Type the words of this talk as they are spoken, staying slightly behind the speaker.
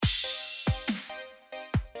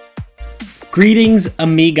Greetings,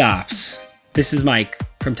 amigos. This is Mike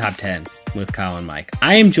from Top 10 with Kyle and Mike.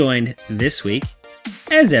 I am joined this week,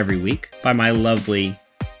 as every week, by my lovely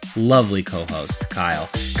co-host, Kyle.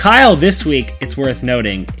 Kyle, this week, it's worth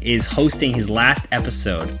noting, is hosting his last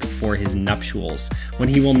episode before his nuptials, when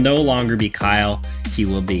he will no longer be Kyle, he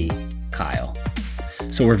will be Kyle.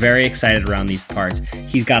 So we're very excited around these parts.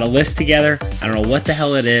 He's got a list together. I don't know what the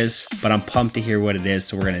hell it is, but I'm pumped to hear what it is.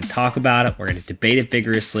 So we're going to talk about it. We're going to debate it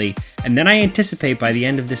vigorously. And then I anticipate by the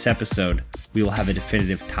end of this episode, we will have a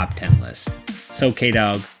definitive top 10 list. So,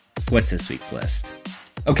 K-Dog, what's this week's list?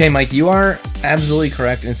 Okay, Mike, you are absolutely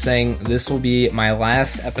correct in saying this will be my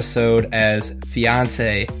last episode as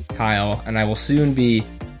fiance Kyle, and I will soon be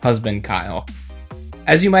husband Kyle.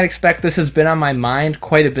 As you might expect, this has been on my mind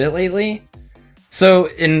quite a bit lately. So,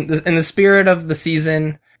 in the spirit of the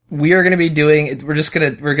season, we are going to be doing. We're just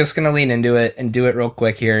gonna lean into it and do it real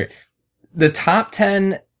quick here. The top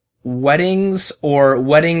 10 weddings or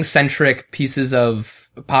wedding-centric pieces of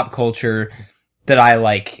pop culture that I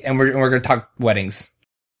like, and we're going to talk weddings.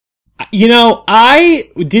 You know, I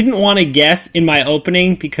didn't want to guess in my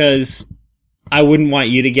opening because I wouldn't want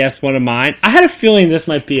you to guess one of mine. I had a feeling this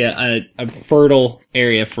might be a fertile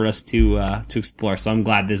area for us to explore, so I'm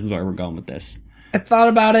glad this is where we're going with this. I thought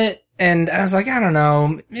about it, and I was like, I don't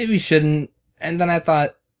know, maybe we shouldn't. And then I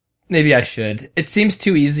thought, maybe I should. It seems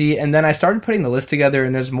too easy, and then I started putting the list together,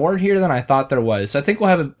 and there's more here than I thought there was. So I think we'll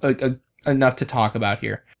have enough to talk about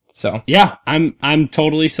here. So yeah, I'm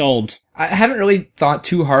totally sold. I haven't really thought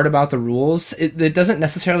too hard about the rules. It doesn't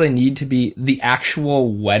necessarily need to be the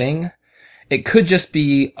actual wedding. It could just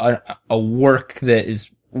be a work that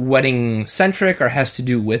is wedding-centric or has to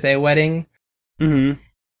do with a wedding. Mm-hmm.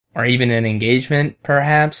 Or even an engagement,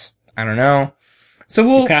 perhaps. I don't know.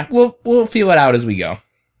 So we'll feel it out as we go.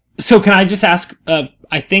 So can I just ask,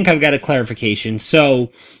 I think I've got a clarification.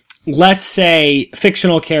 So let's say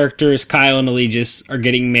fictional characters, Kyle and Allegius, are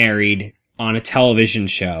getting married on a television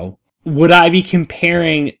show. Would I be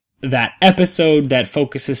comparing that episode that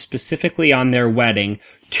focuses specifically on their wedding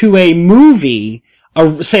to a movie,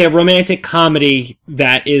 say a romantic comedy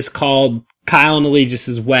that is called Kyle and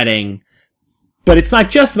Allegius' Wedding? But it's not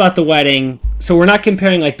just about the wedding, so we're not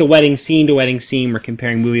comparing like the wedding scene to wedding scene. We're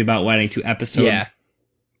comparing movie about wedding to episode. Yeah.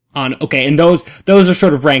 Okay, and those are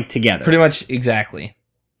sort of ranked together. Pretty much exactly.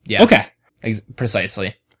 Yes. Okay.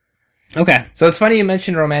 Precisely. Okay. So it's funny you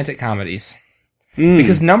mentioned romantic comedies.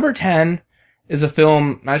 Because number 10 is a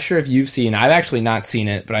film, not sure if you've seen. I've actually not seen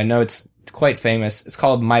it, but I know it's quite famous. It's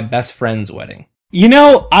called My Best Friend's Wedding. You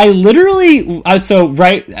know, I literally, I'm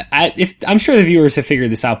sure the viewers have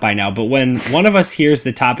figured this out by now, but when one of us hears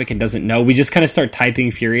the topic and doesn't know, we just kind of start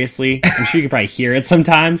typing furiously. I'm sure you can probably hear it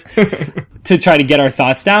sometimes to try to get our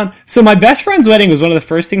thoughts down. So My Best Friend's Wedding was one of the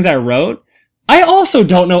first things I wrote. I also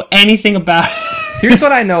don't know anything about it. Here's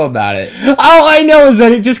what I know about it. All I know is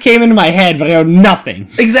that it just came into my head, but I know nothing.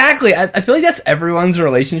 Exactly. I feel like that's everyone's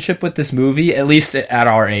relationship with this movie, at least at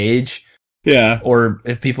our age. Yeah. Or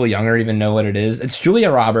if people younger even know what it is. It's Julia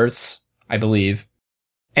Roberts, I believe.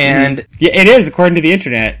 And yeah, it is according to the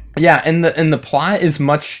internet. Yeah, and the plot is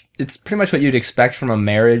it's pretty much what you'd expect from a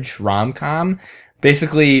marriage rom-com.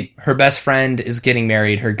 Basically, her best friend is getting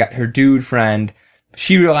married, her dude friend.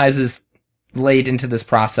 She realizes late into this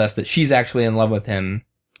process that she's actually in love with him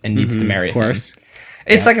and needs to marry him. Of course.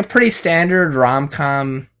 It's like a pretty standard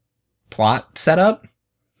rom-com plot setup.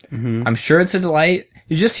 Mm-hmm. I'm sure it's a delight.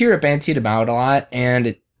 You just hear it bantied about a lot,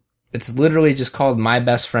 and it's literally just called My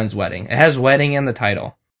Best Friend's Wedding. It has wedding in the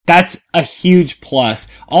title. That's a huge plus.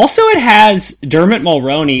 Also, it has Dermot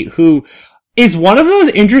Mulroney, who is one of those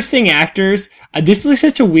interesting actors. This is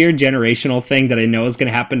such a weird generational thing that I know is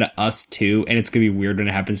going to happen to us too, and it's going to be weird when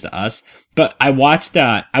it happens to us. But I watched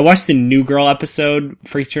the New Girl episode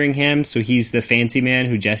featuring him, so he's the fancy man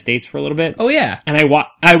who gestates for a little bit. Oh yeah. And I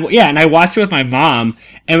watched it with my mom,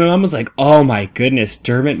 and my mom was like, "Oh my goodness,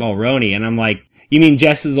 Dermot Mulroney," and I'm like, "You mean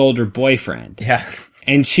Jess's older boyfriend?" Yeah.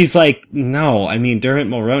 And she's like, "No, I mean Dermot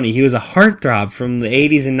Mulroney. He was a heartthrob from the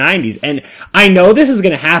 80s and 90s." And I know this is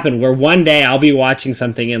going to happen where one day I'll be watching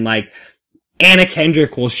something and like Anna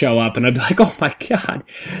Kendrick will show up and I'll be like, "Oh my God,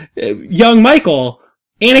 young Michael,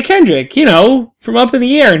 Anna Kendrick, you know, from Up in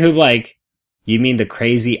the Air." And he'll be like, "You mean the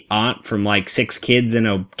crazy aunt from like 6 Kids and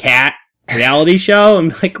a Cat reality show?"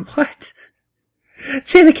 I'm like, "What?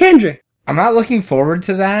 It's Anna Kendrick." I'm not looking forward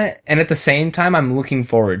to that. And at the same time, I'm looking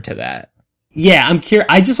forward to that. Yeah, I'm curious.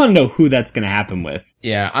 I just want to know who that's going to happen with.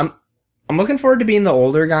 Yeah, I'm looking forward to being the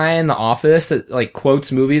older guy in the office that like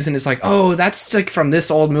quotes movies and is like, "Oh, that's like from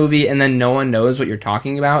this old movie," and then no one knows what you're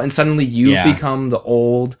talking about, and suddenly you've become the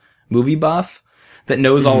old movie buff that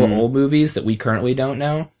knows all the old movies that we currently don't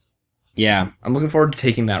know. Yeah. I'm looking forward to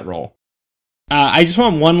taking that role. I just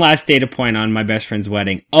want one last data point on My Best Friend's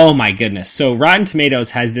Wedding. Oh my goodness. So Rotten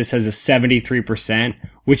Tomatoes has this as a 73%,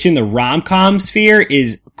 which in the rom-com sphere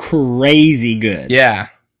is crazy good. Yeah.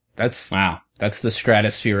 Wow. That's the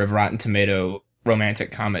stratosphere of Rotten Tomato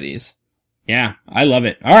romantic comedies. Yeah, I love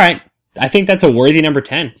it. All right. I think that's a worthy number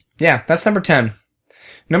 10. Yeah, that's number 10.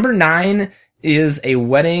 Number 9 is a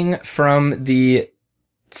wedding from the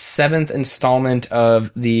 7th installment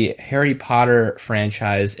of the Harry Potter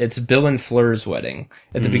franchise. It's Bill and Fleur's wedding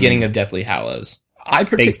at the beginning of Deathly Hallows.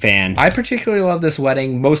 Big fan. I particularly love this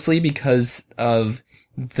wedding, mostly because of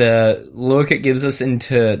the look it gives us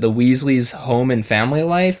into the Weasleys' home and family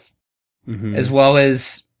life, as well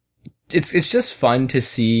as it's just fun to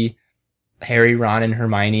see Harry, Ron, and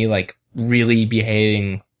Hermione like really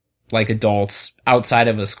behaving like adults outside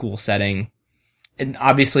of a school setting. And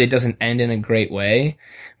obviously it doesn't end in a great way,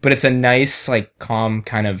 but it's a nice, like, calm,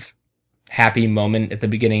 kind of happy moment at the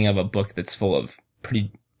beginning of a book that's full of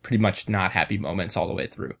pretty much not happy moments all the way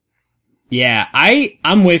through. Yeah,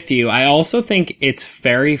 I'm with you. I also think it's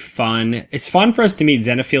very fun. It's fun for us to meet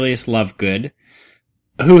Xenophilius Lovegood,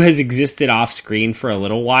 who has existed off screen for a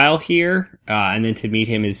little while here, and then to meet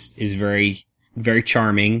him is very, very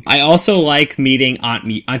charming. I also like meeting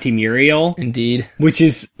Auntie Muriel. Indeed. Which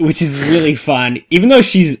is really fun, even though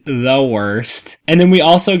she's the worst. And then we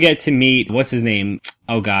also get to meet, what's his name?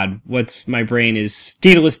 Oh god, my brain is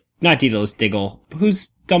not Daedalus Diggle.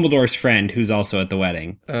 Who's Dumbledore's friend who's also at the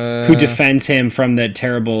wedding? Who defends him from the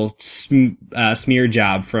terrible smear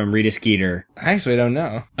job from Rita Skeeter. I actually don't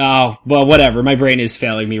know. Oh, well, whatever. My brain is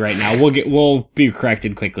failing me right now. We'll be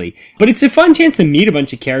corrected quickly. But it's a fun chance to meet a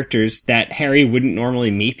bunch of characters that Harry wouldn't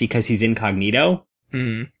normally meet because he's incognito.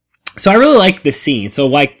 Mm-hmm. So I really like the scene. So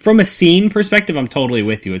like from a scene perspective, I'm totally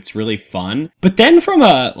with you. It's really fun. But then from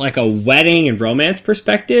a wedding and romance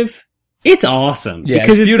perspective, it's awesome. Yeah,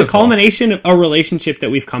 because it's the culmination of a relationship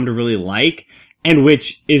that we've come to really like, and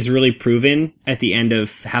which is really proven at the end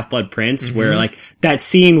of Half-Blood Prince, where like that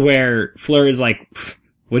scene where Fleur is like,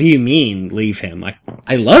 what do you mean leave him? Like,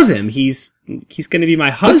 I love him. He's gonna be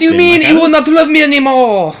my husband. What do you mean like, he will not love me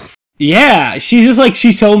anymore? Yeah, she's just like,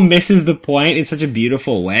 she so misses the point in such a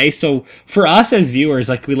beautiful way. So for us as viewers,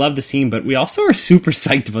 like, we love the scene, but we also are super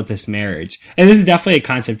psyched about this marriage. And this is definitely a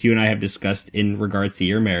concept you and I have discussed in regards to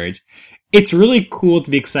your marriage. It's really cool to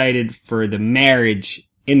be excited for the marriage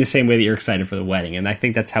in the same way that you're excited for the wedding. And I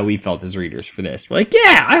think that's how we felt as readers for this. We're like,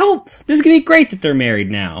 yeah, I hope this is going to be great that they're married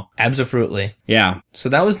now. Absolutely. Yeah. So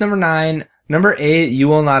that was number 9. Number 8, you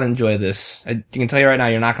will not enjoy this. I can tell you right now,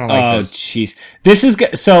 you're not going to like this. Oh, jeez. This is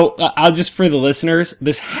good. So, I'll just, for the listeners,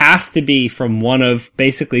 this has to be from one of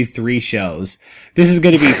basically 3 shows. This is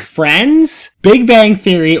going to be Friends, Big Bang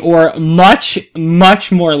Theory, or much,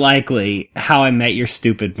 much more likely, How I Met Your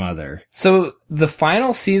Stupid Mother. So, the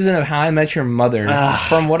final season of How I Met Your Mother,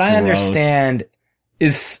 from what I understand,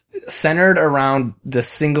 is centered around the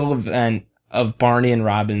single event of Barney and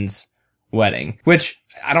Robin's wedding, which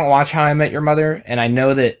I don't watch How I Met Your Mother, and I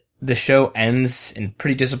know that the show ends in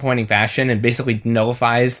pretty disappointing fashion and basically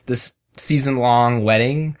nullifies this season-long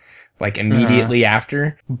wedding, like, immediately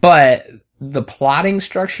after. But the plotting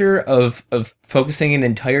structure of focusing an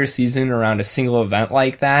entire season around a single event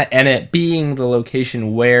like that, and it being the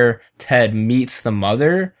location where Ted meets the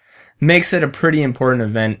mother, makes it a pretty important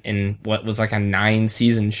event in what was like a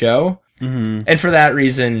 9-season show. Mm-hmm. And for that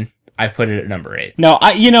reason, I put it at number 8. No,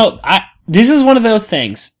 this is one of those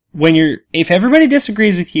things when if everybody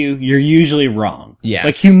disagrees with you, you're usually wrong. Yes.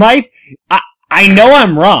 Like you might, I know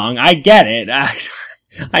I'm wrong. I get it.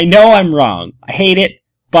 I know I'm wrong. I hate it,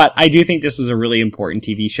 but I do think this was a really important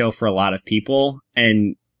TV show for a lot of people.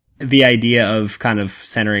 And the idea of kind of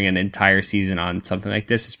centering an entire season on something like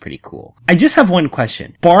this is pretty cool. I just have one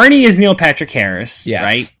question. Barney is Neil Patrick Harris, yes,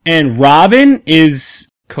 right? And Robin is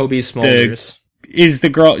Kobe Smulders. Is the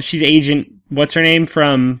girl, she's Agent, what's her name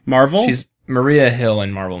from Marvel? She's Maria Hill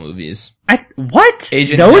in Marvel movies. What?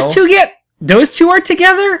 Agent those Hill? Those two are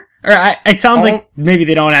together? Or it sounds like maybe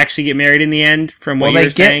they don't actually get married in the end from what you're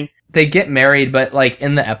saying. They get married, but like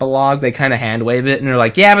in the epilogue, they kind of hand wave it and they're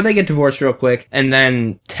like, yeah, but they get divorced real quick. And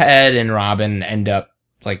then Ted and Robin end up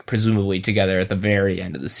like presumably together at the very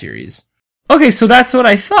end of the series. Okay, so that's what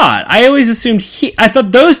I thought. I always assumed I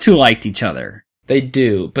thought those two liked each other. They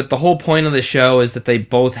do, but the whole point of the show is that they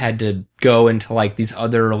both had to go into like these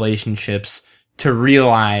other relationships to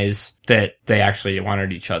realize that they actually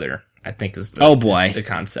wanted each other, I think is the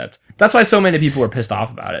concept. That's why so many people were pissed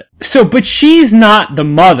off about it. So, but she's not the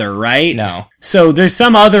mother, right? No. So there's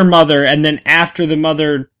some other mother, and then after the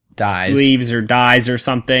mother leaves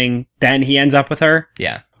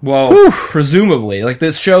Yeah. Well, presumably. Like,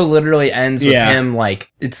 this show literally ends with him,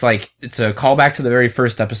 it's a callback to the very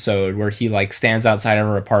first episode where he, stands outside of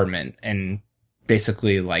her apartment and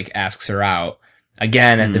basically, asks her out.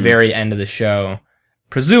 Again, at the very end of the show.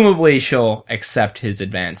 Presumably, she'll accept his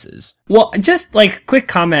advances. Well, just, quick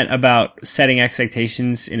comment about setting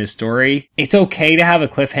expectations in a story. It's okay to have a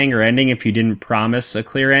cliffhanger ending if you didn't promise a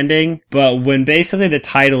clear ending, but when basically the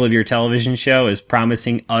title of your television show is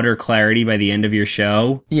promising utter clarity by the end of your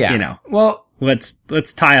show, well, let's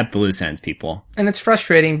tie up the loose ends, people. And it's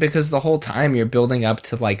frustrating because the whole time you're building up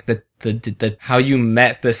to, the how you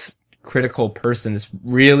met this critical person, this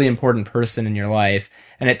really important person in your life.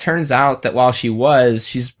 And it turns out that while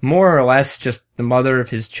she's more or less just the mother of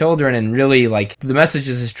his children, and really, the message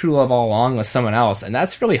is his true love all along with someone else. And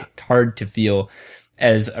that's really hard to feel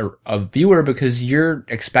as a viewer, because you're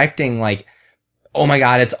expecting, oh my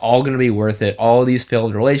God, it's all going to be worth it. All of these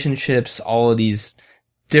failed relationships, all of these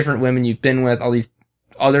different women you've been with, all these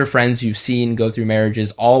other friends you've seen go through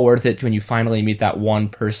marriages, all worth it when you finally meet that one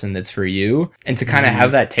person that's for you. And to kind of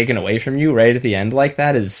have that taken away from you right at the end like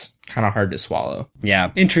that is kind of hard to swallow.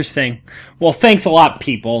 Yeah. Interesting. Well, thanks a lot,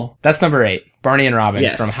 people. That's number 8. Barney and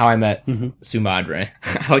Robin from How I Met Sumadre.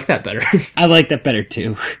 I like that better. I like that better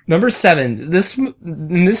too. Number 7. In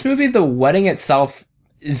this movie, the wedding itself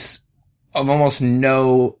is of almost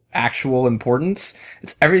no actual importance.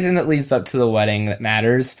 It's everything that leads up to the wedding that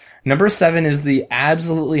matters. Number 7 is the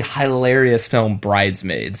absolutely hilarious film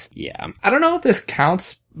Bridesmaids. Yeah. I don't know if this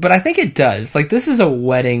counts, but I think it does. This is a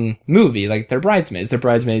wedding movie. They're bridesmaids. They're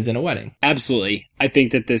bridesmaids in a wedding. Absolutely. I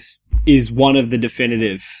think that this is one of the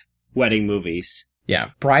definitive wedding movies.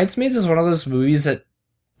 Yeah. Bridesmaids is one of those movies that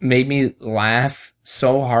made me laugh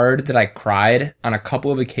so hard that I cried on a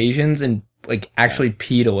couple of occasions and actually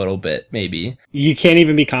peed a little bit, maybe. You can't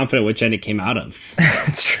even be confident which end it came out of.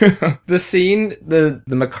 It's true. The scene, the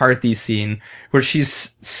McCarthy scene, where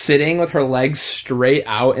she's sitting with her legs straight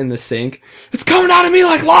out in the sink. It's coming out of me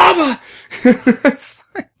like lava!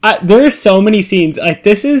 There are so many scenes.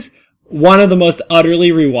 This is one of the most utterly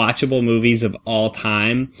rewatchable movies of all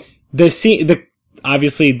time.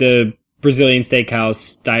 Obviously the Brazilian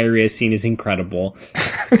steakhouse diarrhea scene is incredible.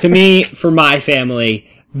 To me, for my family,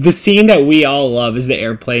 the scene that we all love is the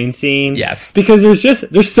airplane scene. Yes. Because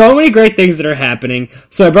there's so many great things that are happening.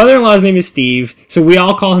 So my brother-in-law's name is Steve, so we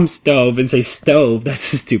all call him Stove and say, Stove,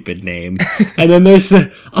 that's a stupid name. And then there's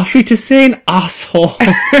Auf Wiedersehen, asshole.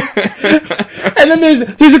 And then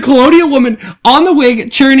there's a colonial woman on the wing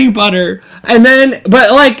churning butter. And then,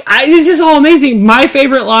 it's just all amazing. My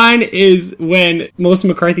favorite line is when Melissa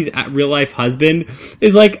McCarthy's real life husband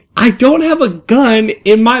is like, I don't have a gun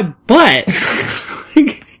in my butt.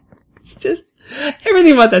 It's just,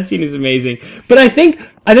 everything about that scene is amazing. But I think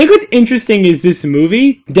what's interesting is this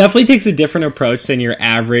movie definitely takes a different approach than your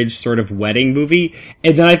average sort of wedding movie.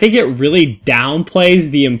 And then I think it really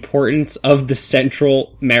downplays the importance of the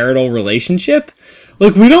central marital relationship.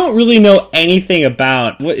 We don't really know anything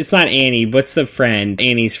about, it's not Annie, what's the friend,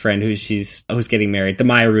 Annie's friend who's getting married, the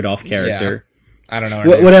Maya Rudolph character. Yeah. I don't know her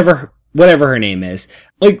name. Whatever her name is.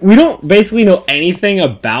 We don't basically know anything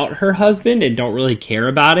about her husband and don't really care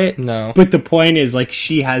about it. No. But the point is,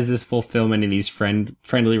 she has this fulfillment in these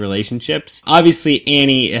friendly relationships. Obviously,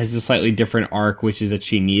 Annie has a slightly different arc, which is that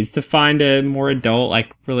she needs to find a more adult,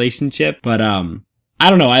 relationship. But, I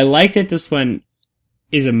don't know. I like that this one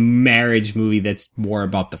is a marriage movie that's more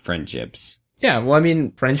about the friendships. Yeah, well,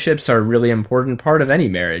 friendships are a really important part of any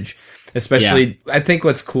marriage. Especially, I think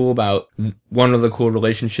what's cool about one of the cool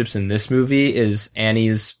relationships in this movie is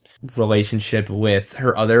Annie's relationship with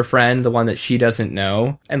her other friend, the one that she doesn't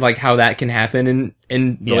know, and how that can happen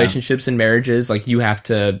in relationships and marriages. You have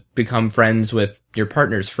to become friends with your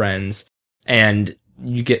partner's friends, and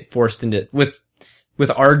you get forced into, with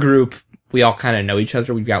our group, we all kind of know each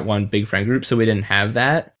other. We've got one big friend group, so we didn't have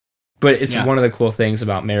that. But it's one of the cool things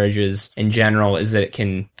about marriages in general is that it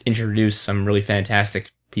can introduce some really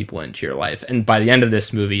fantastic people into your life. And by the end of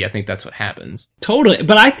this movie, I think that's what happens. Totally.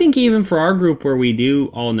 But I think even for our group where we do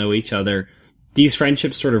all know each other, these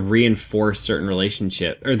friendships sort of reinforce certain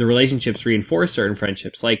relationships, or the relationships reinforce certain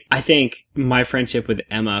friendships. I think my friendship with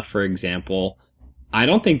Emma, for example, I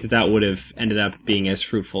don't think that would have ended up being as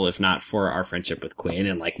fruitful if not for our friendship with Quinn.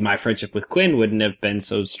 And my friendship with Quinn wouldn't have been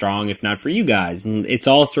so strong if not for you guys. And it's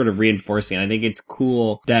all sort of reinforcing. I think it's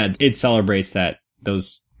cool that it celebrates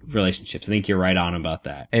those relationships. I think you're right on about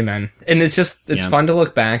that. Amen. And it's fun to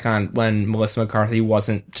look back on when Melissa McCarthy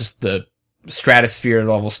wasn't just the stratosphere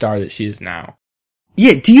level star that she is now.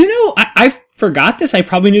 Yeah, do you know, I forgot this, I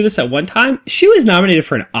probably knew this at one time. She was nominated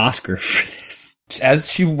for an Oscar for this. As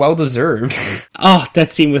she well deserved. Oh,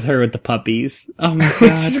 that scene with her with the puppies. Oh my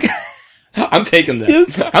god. I'm taking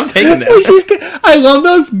that. I'm taking that. I love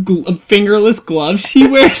those fingerless gloves she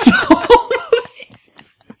wears.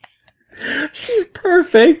 She's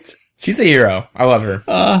perfect. She's a hero. I love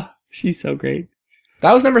her. She's so great.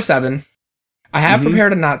 That was number 7. I have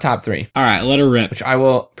prepared a not top 3. All right, let her rip. Which I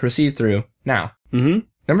will proceed through now. Mm-hmm.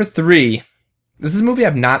 Number 3. This is a movie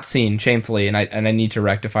I've not seen, shamefully, and I need to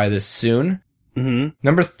rectify this soon. Mm-hmm.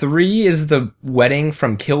 Number 3 is the wedding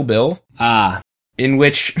from Kill Bill. In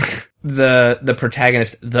which the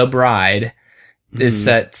protagonist, the bride, is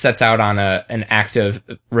sets out on an act of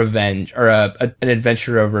revenge, or an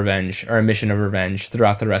adventure of revenge, or a mission of revenge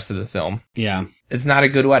throughout the rest of the film. Yeah. It's not a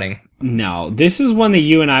good wedding. No. This is one that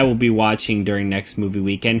you and I will be watching during next movie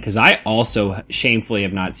weekend, because I also shamefully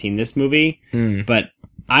have not seen this movie, but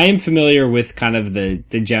I am familiar with kind of the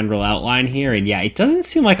general outline here, and yeah, it doesn't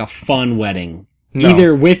seem like a fun wedding. No.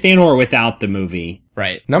 Either within or without the movie.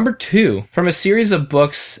 Right. Number 2, from a series of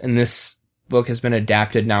books, and this book has been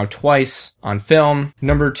adapted now twice on film.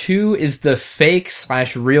 Number 2 is the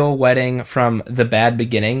fake/real wedding from The Bad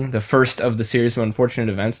Beginning, the first of the series of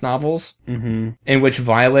Unfortunate Events novels, in which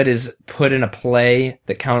Violet is put in a play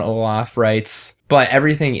that Count Olaf writes, but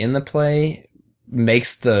everything in the play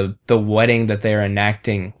makes the wedding that they're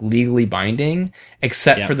enacting legally binding,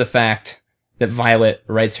 except for the fact that Violet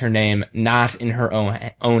writes her name not in her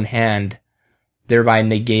own hand, thereby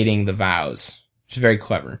negating the vows. Which is very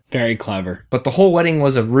clever. Very clever. But the whole wedding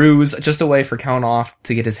was a ruse, just a way for Count Olaf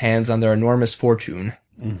to get his hands on their enormous fortune.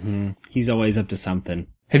 Mm-hmm. He's always up to something.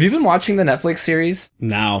 Have you been watching the Netflix series?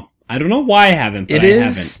 No. I don't know why I haven't, but it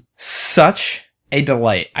haven't. It is such a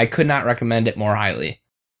delight. I could not recommend it more highly.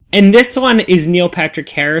 And this one is Neil Patrick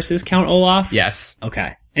Harris's Count Olaf? Yes.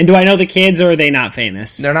 Okay. And do I know the kids, or are they not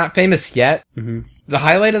famous? They're not famous yet. Mm-hmm. The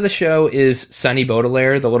highlight of the show is Sunny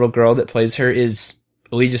Baudelaire. The little girl that plays her is,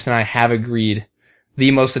 Allegius and I have agreed,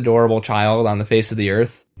 the most adorable child on the face of the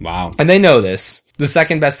earth. Wow. And they know this. The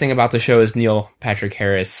second best thing about the show is Neil Patrick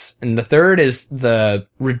Harris. And the third is the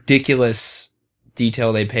ridiculous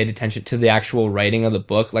detail they paid attention to the actual writing of the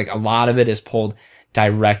book. Like, a lot of it is pulled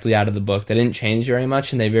directly out of the book. They didn't change very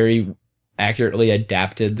much, and they very accurately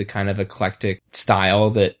adapted the kind of eclectic style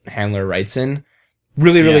that Handler writes in.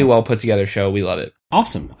 Really well put together show. We love it.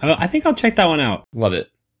 Awesome. I think I'll check that one out. Love it.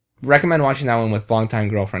 Recommend watching that one with longtime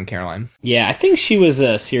girlfriend Caroline. Yeah, I think she was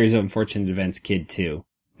a series of Unfortunate Events kid too.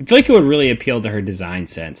 I feel like it would really appeal to her design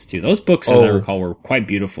sense too. Those books, as I recall, were quite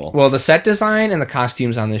beautiful. Well, the set design and the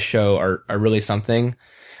costumes on this show are really something.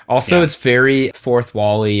 Also, it's very fourth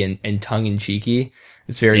wall-y and tongue-in-cheeky.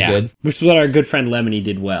 It's very good. Which is what our good friend Lemony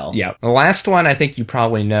did well. Yeah. The last one, I think you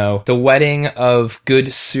probably know. The wedding of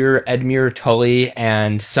good Sir Edmure Tully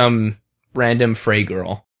and some random Frey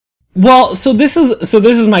girl. Well, so this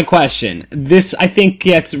is my question. This, I think,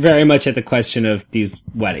 gets very much at the question of these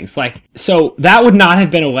weddings. Like, so that would not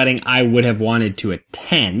have been a wedding I would have wanted to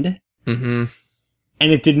attend. Mm-hmm.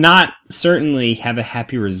 And it did not certainly have a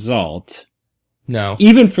happy result. No.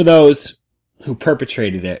 Even for those who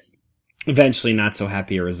perpetrated it. Eventually not so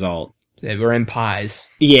happy a result. They were in pies.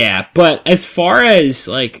 Yeah, but as far as,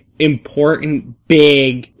 like, important,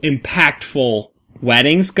 big, impactful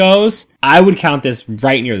weddings goes, I would count this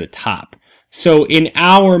right near the top. So in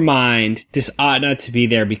our mind, this ought not to be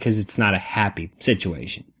there because it's not a happy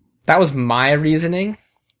situation. That was my reasoning.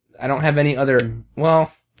 I don't have any other...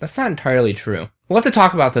 Well, that's not entirely true. We'll have to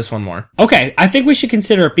talk about this one more. Okay, I think we should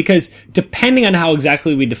consider it because depending on how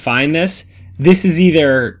exactly we define this is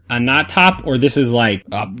either a not top or this is like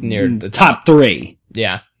up near the top 3.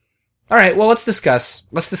 Yeah. All right. Well, let's discuss.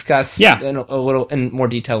 Yeah. In a little in more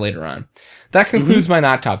detail later on. That concludes my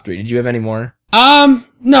not top 3. Did you have any more? No.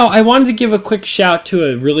 I wanted to give a quick shout to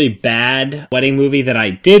a really bad wedding movie that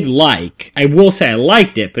I did like. I will say I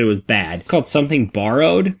liked it, but it was bad. It's called Something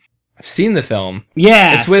Borrowed. I've seen the film.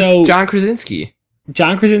 Yeah, it's with John Krasinski.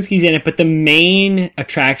 John Krasinski's in it, but the main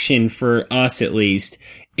attraction for us, at least,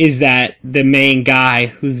 is that the main guy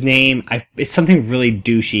whose name, it's something really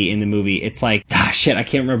douchey in the movie. It's like, I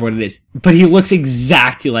can't remember what it is. But he looks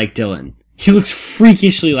exactly like Dylan. He looks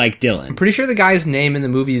freakishly like Dylan. I'm pretty sure the guy's name in the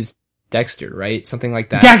movie is Dexter, right? Something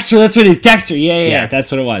like that. Dexter, that's what it is. Dexter, yeah,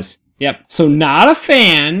 that's what it was. Yep. So not a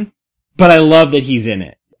fan, but I love that he's in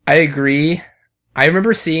it. I agree. I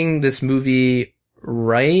remember seeing this movie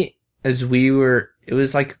right as it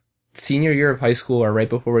was like senior year of high school or right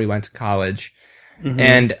before we went to college. Mm-hmm.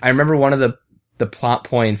 And I remember one of the plot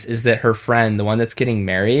points is that her friend, the one that's getting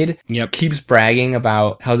married, keeps bragging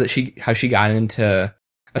about how she got into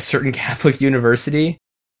a certain Catholic university.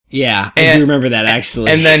 Yeah, I do remember that,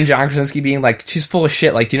 actually. And then John Krasinski being like, she's full of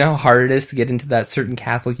shit. Like, do you know how hard it is to get into that certain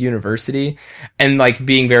Catholic university? And, like,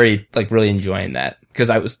 being very, like, really enjoying that. Because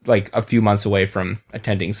I was, like, a few months away from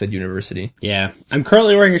attending said university. Yeah. I'm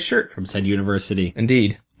currently wearing a shirt from said university.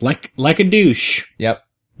 Indeed. Like a douche. Yep.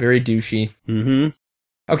 Very douchey. Mm-hmm.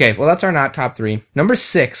 Okay, well, that's our not top 3. Number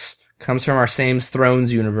 6 comes from our same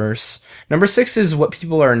Thrones universe. Number 6 is what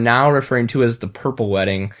people are now referring to as the Purple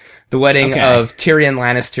Wedding. The wedding of Tyrion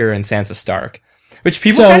Lannister and Sansa Stark. Which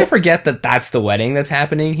people kind of forget that that's the wedding that's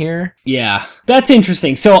happening here. Yeah. That's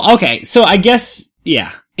interesting. So I guess,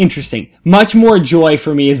 yeah, interesting. Much more joy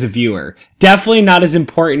for me as a viewer. Definitely not as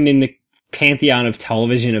important in the pantheon of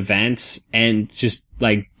television events and just,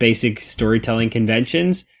 like, basic storytelling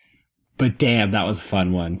conventions. But damn, that was a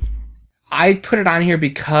fun one. I put it on here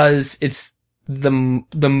because it's the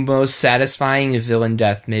most satisfying villain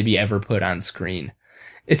death maybe ever put on screen.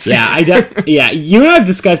 It's you and I have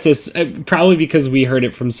discussed this probably because we heard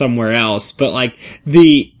it from somewhere else, but like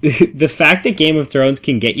the fact that Game of Thrones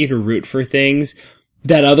can get you to root for things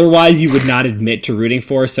that otherwise you would not admit to rooting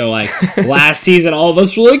for. So like last season, all of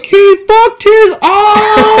us were like, he fucked his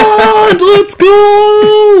aunt! Let's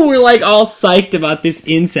go! We're like all psyched about this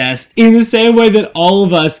incest in the same way that all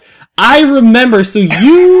of us, I remember, so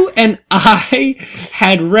you and I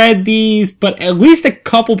had read these, but at least a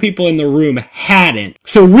couple people in the room hadn't.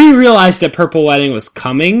 So we realized that Purple Wedding was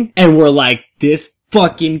coming, and we're like, this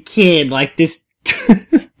fucking kid, like this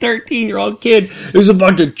 13-year-old kid is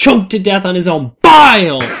about to choke to death on his own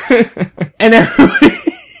bile! And everybody...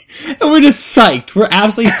 And we're just psyched. We're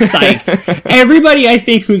absolutely psyched. Everybody, I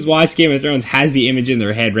think, who's watched Game of Thrones has the image in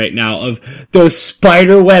their head right now of those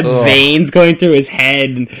spiderweb veins going through his head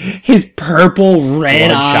and his purple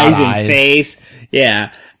red eyes and face.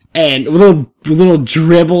 Yeah. And a little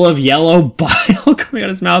dribble of yellow bile coming out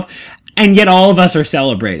of his mouth. And yet all of us are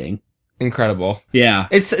celebrating. Incredible. Yeah.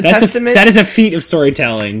 It's a testament. That is a feat of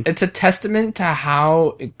storytelling. It's a testament to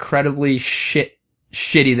how incredibly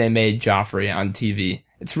shitty they made Joffrey on TV.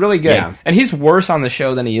 It's really good. Yeah. And he's worse on the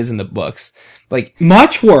show than he is in the books. Like,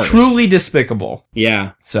 much worse. Truly despicable.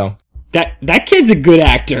 Yeah. So. That kid's a good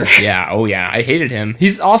actor. Yeah. Oh yeah. I hated him.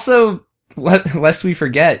 He's also, lest we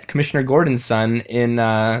forget, Commissioner Gordon's son in,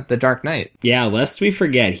 The Dark Knight. Yeah, lest we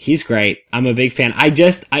forget. He's great. I'm a big fan.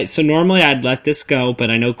 So normally I'd let this go,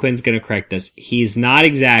 but I know Quinn's gonna correct this. He's not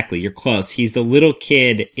exactly, you're close. He's the little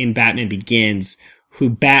kid in Batman Begins who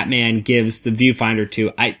Batman gives the viewfinder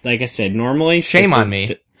to. Like I said, normally... Shame on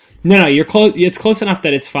me. No, you're close. It's close enough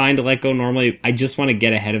that it's fine to let go normally. I just want to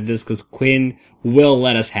get ahead of this because Quinn will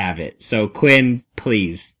let us have it. So Quinn,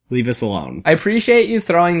 please, leave us alone. I appreciate you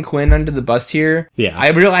throwing Quinn under the bus here. Yeah. I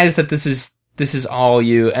realize that this is all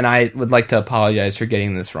you, and I would like to apologize for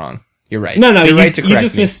getting this wrong. You're right. No, you're right to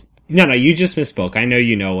correct me. No, you just misspoke. I know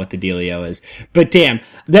you know what the dealio is. But damn,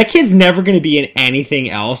 that kid's never going to be in anything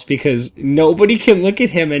else because nobody can look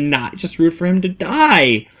at him and not just root for him to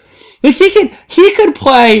die. Like, he could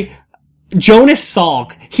play Jonas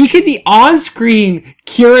Salk. He could be on screen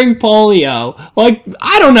curing polio. Like,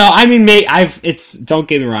 I don't know. I mean, don't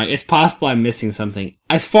get me wrong. It's possible I'm missing something.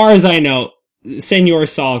 As far as I know, Senor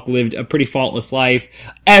Salk lived a pretty faultless life.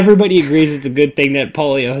 Everybody agrees it's a good thing that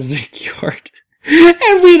polio has been cured.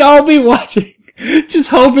 And we'd all be watching, just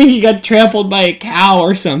hoping he got trampled by a cow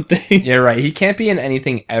or something. Yeah, right. He can't be in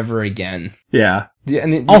anything ever again. Yeah.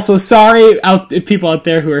 Also, sorry, people out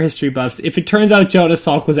there who are history buffs. If it turns out Jonas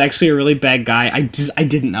Salk was actually a really bad guy, I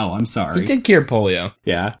didn't know. I'm sorry. He did cure polio.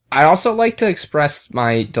 Yeah. I also like to express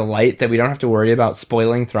my delight that we don't have to worry about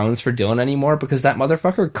spoiling Thrones for Dylan anymore because that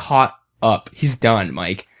motherfucker caught up. He's done,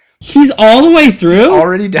 Mike. He's all the way through? He's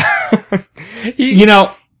already done.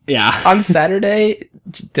 Yeah. On Saturday,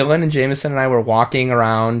 Dylan and Jameson and I were walking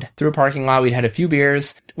around through a parking lot. We'd had a few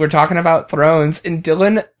beers. We're talking about Thrones, and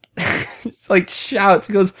Dylan like shouts.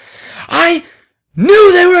 He goes, "I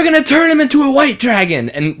knew they were going to turn him into a white dragon."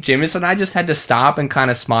 And Jameson and I just had to stop and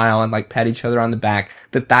kind of smile and like pat each other on the back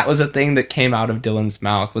that was a thing that came out of Dylan's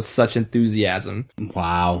mouth with such enthusiasm.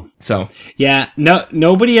 Wow. So. Yeah,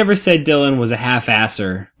 nobody ever said Dylan was a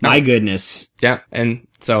half-asser. No. My goodness. Yeah, and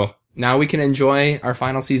so now we can enjoy our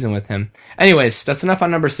final season with him. Anyways, that's enough on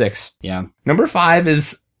number 6. Yeah. Number 5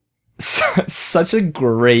 is such a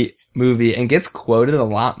great movie and gets quoted a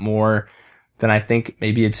lot more than I think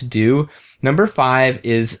maybe it's due. Number 5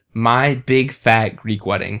 is My Big Fat Greek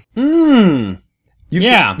Wedding.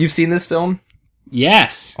 You've seen this film?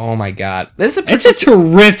 Yes. Oh my god. It's a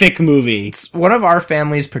terrific movie. It's one of our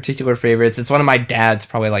family's particular favorites. It's one of my dad's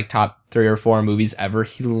probably like top 3 or 4 movies ever.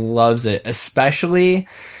 He loves it, especially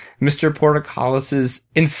Mr. Portacallis's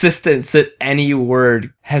insistence that any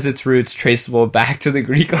word has its roots traceable back to the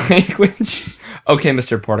Greek language. Okay,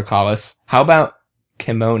 Mr. Portacallis, how about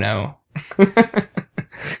kimono?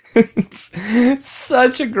 It's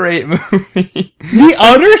such a great movie. The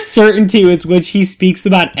utter certainty with which he speaks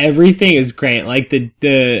about everything is great. Like the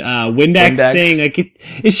Windex thing, like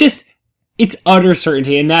it's utter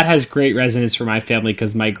certainty, and that has great resonance for my family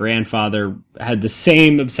because my grandfather had the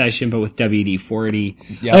same obsession, but with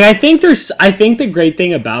WD-40. Yep. Like I think the great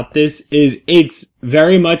thing about this is it's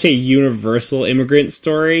very much a universal immigrant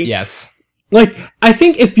story. Yes. Like, I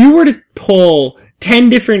think if you were to pull 10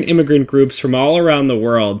 different immigrant groups from all around the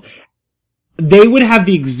world, they would have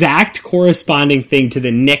the exact corresponding thing to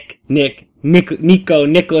the Nico,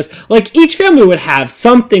 Nicholas. Like, each family would have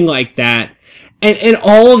something like that. And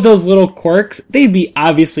all of those little quirks, they'd be,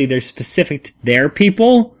 obviously, they're specific to their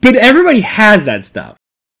people, but everybody has that stuff.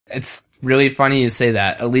 It's really funny you say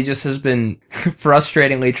that. Allegis has been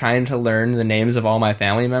frustratingly trying to learn the names of all my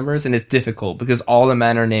family members, and it's difficult because all the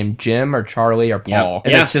men are named Jim or Charlie or Paul. Yep.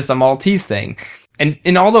 And it's just a Maltese thing.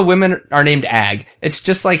 And all the women are named Ag. It's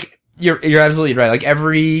just like, you're absolutely right. Like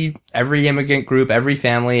every immigrant group, every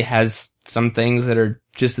family has some things that are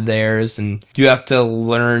just theirs, and you have to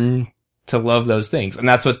learn to love those things. And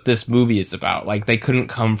that's what this movie is about. Like, they couldn't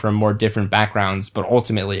come from more different backgrounds, but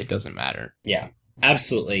ultimately it doesn't matter. Yeah,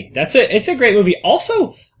 absolutely. It's a great movie.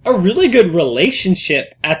 Also, a really good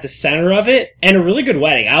relationship at the center of it, and a really good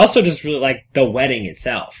wedding. I also just really like the wedding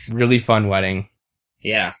itself. Really fun wedding.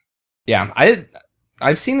 Yeah. Yeah,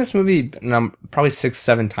 I've seen this movie probably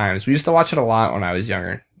 6-7 times. We used to watch it a lot when I was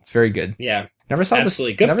younger. It's very good. Yeah. Never saw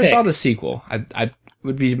absolutely. Good never pick. saw the sequel. I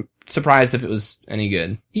would be surprised if it was any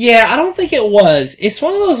good. Yeah, I don't think it was. It's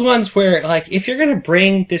one of those ones where, like, if you're gonna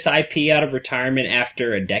bring this IP out of retirement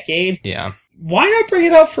after a decade, yeah, why not bring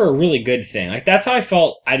it up for a really good thing? Like, that's how I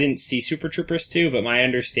felt. I didn't see Super Troopers 2, but my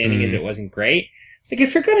understanding is it wasn't great. Like,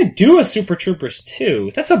 if you're gonna do a Super Troopers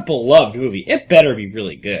 2, that's a beloved movie. It better be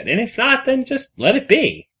really good. And if not, then just let it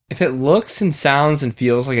be. If it looks and sounds and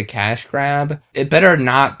feels like a cash grab, it better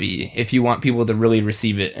not be if you want people to really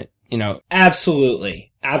receive it, you know.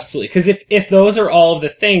 Absolutely. Absolutely. Because if those are all of the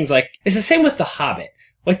things, like, it's the same with The Hobbit.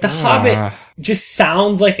 Like, The Hobbit just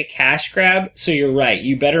sounds like a cash grab, so you're right.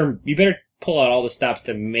 You better pull out all the stops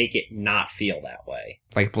to make it not feel that way.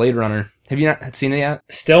 Like Blade Runner. Have you not seen it yet?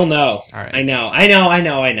 Still no. All right. I know.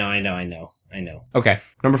 Okay.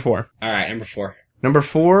 Number 4. All right. Number 4. Number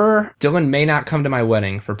 4, Dylan may not come to my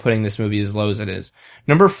wedding for putting this movie as low as it is.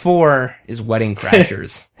 Number 4 is Wedding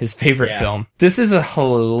Crashers, his favorite film. This is a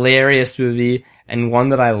hilarious movie and one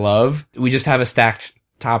that I love. We just have a stacked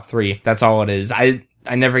top 3. That's all it is. I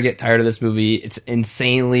never get tired of this movie. It's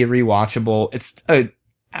insanely rewatchable. It's a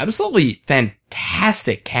absolutely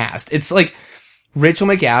fantastic cast. It's like Rachel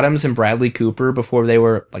McAdams and Bradley Cooper before they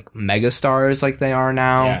were like megastars like they are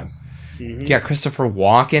now. Yeah. Mm-hmm. You got Christopher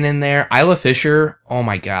Walken in there. Isla Fisher. Oh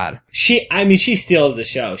my God. She steals the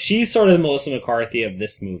show. She's sort of the Melissa McCarthy of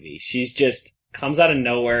this movie. She's just comes out of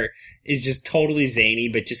nowhere, is just totally zany,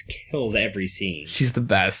 but just kills every scene. She's the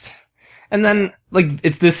best. And then, like,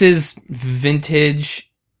 this is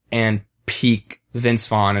vintage and peak Vince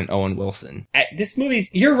Vaughn and Owen Wilson. This movie's,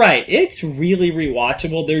 you're right, it's really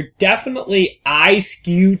rewatchable. I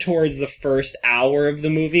skew towards the first hour of the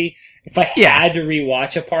movie. If I had to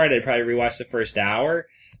rewatch a part, I'd probably rewatch the first hour.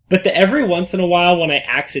 But every once in a while, when I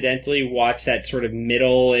accidentally watch that sort of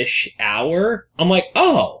middle-ish hour, I'm like,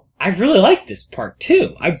 oh, I really like this part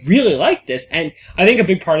too. I really like this. And I think a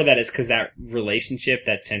big part of that is because that relationship,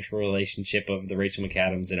 that central relationship of the Rachel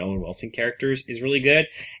McAdams and Owen Wilson characters is really good.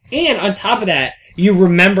 And on top of that, you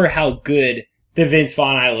remember how good the Vince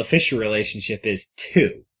Vaughn Isla Fisher relationship is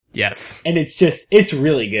too. Yes. And it's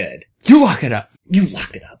really good. You lock it up. You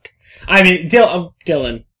lock it up. I mean,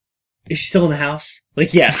 Dylan, is she still in the house?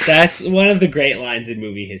 Like, yes, that's one of the great lines in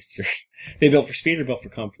movie history. They built for speed or built for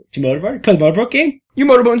comfort? Did you motorboat? Play the motorboat game? You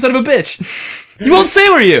motorboat son of a bitch! You old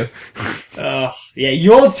sailor you! Oh, yeah,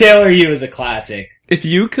 You Old Sailor You is a classic. If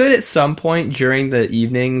you could at some point during the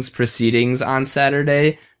evening's proceedings on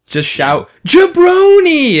Saturday just shout,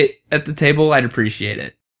 Jabroni! At the table, I'd appreciate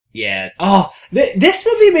it. Yeah. Oh, this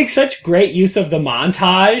movie makes such great use of the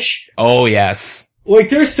montage. Oh, yes. Like,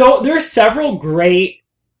 there's several great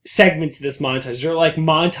segments of this montage. They're like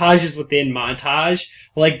montages within montage,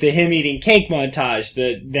 like the him eating cake montage,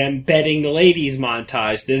 the them bedding the ladies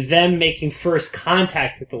montage, the them making first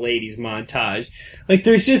contact with the ladies montage. Like,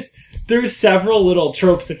 there's several little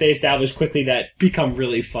tropes that they establish quickly that become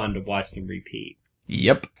really fun to watch them repeat.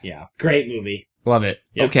 Yep. Yeah. Great movie. Love it.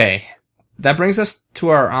 Yep. Okay. That brings us to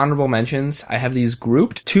our honorable mentions. I have these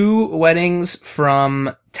grouped. 2 weddings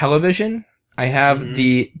from television. I have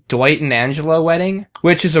the Dwight and Angela wedding,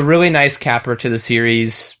 which is a really nice capper to the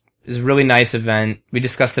series. It's a really nice event. We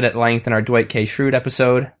discussed it at length in our Dwight K. Schrute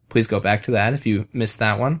episode. Please go back to that if you missed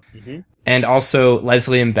that one. And also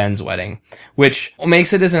Leslie and Ben's wedding, which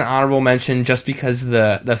makes it as an honorable mention just because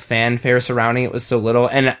the fanfare surrounding it was so little.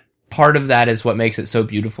 And part of that is what makes it so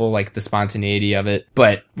beautiful, like the spontaneity of it.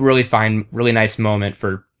 But really fine, really nice moment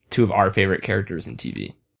for 2 of our favorite characters in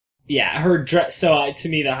TV. Yeah, her dress. So to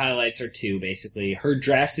me, the highlights are 2, basically. Her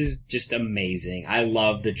dress is just amazing. I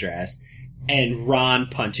love the dress. And Ron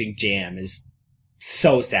punching Jam is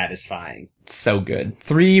so satisfying. So good.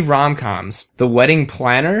 3 rom-coms. The Wedding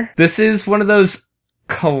Planner. This is one of those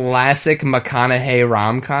classic McConaughey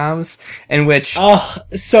rom-coms in which... Oh,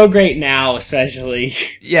 so great now, especially.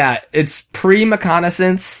 Yeah, it's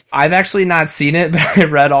pre-McConaissance. I've actually not seen it, but I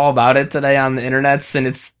read all about it today on the internets, and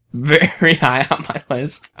it's very high on my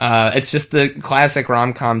list. It's just the classic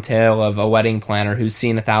rom-com tale of a wedding planner who's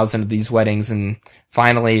seen 1,000 of these weddings and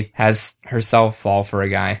finally has herself fall for a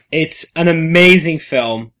guy. It's an amazing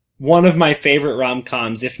film. One of my favorite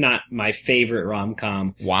rom-coms, if not my favorite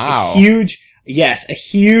rom-com. Wow. A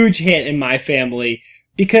huge hit in my family,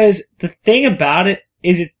 because the thing about it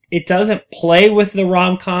is it doesn't play with the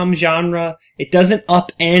rom-com genre. It doesn't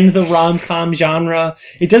upend the rom-com genre.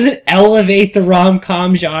 It doesn't elevate the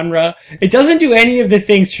rom-com genre. It doesn't do any of the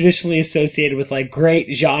things traditionally associated with like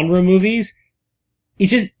great genre movies. It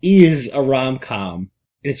just is a rom-com.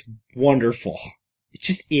 It's wonderful. It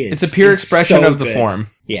just is. It's a pure expression so of the good. form.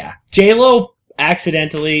 Yeah. J-Lo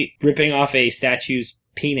accidentally ripping off a statue's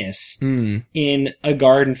penis in a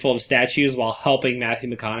garden full of statues while helping Matthew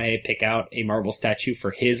McConaughey pick out a marble statue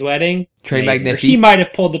for his wedding. Trey Magnifi. He might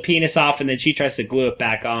have pulled the penis off and then she tries to glue it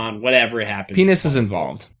back on. Whatever it happens. Penis is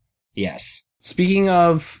involved. Yes. Speaking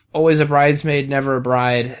of Always a Bridesmaid, Never a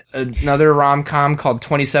Bride, another rom-com called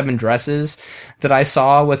 27 Dresses that I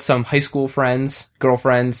saw with some high school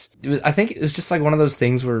girlfriends. I think it was just like one of those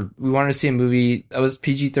things where we wanted to see a movie that was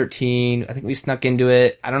PG-13. I think we snuck into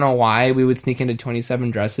it. I don't know why we would sneak into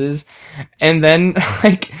 27 Dresses. And then,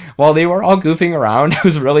 like, while they were all goofing around, I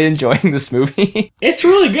was really enjoying this movie. It's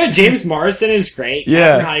really good. James Marsden is great.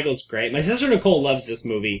 Yeah. Katherine Heigl's great. My sister Nicole loves this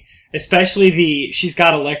movie. Especially she's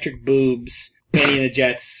got electric boobs, Benny and the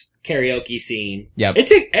Jets karaoke scene. Yep.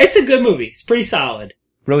 It's a good movie. It's pretty solid.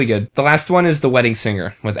 Really good. The last one is The Wedding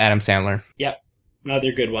Singer with Adam Sandler. Yep.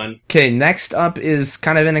 Another good one. Okay, next up is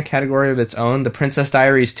kind of in a category of its own, The Princess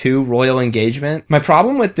Diaries 2, Royal Engagement. My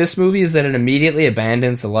problem with this movie is that it immediately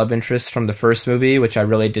abandons the love interest from the first movie, which I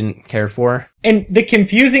really didn't care for. And the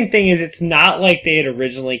confusing thing is it's not like they had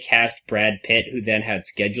originally cast Brad Pitt, who then had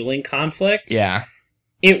scheduling conflicts. Yeah.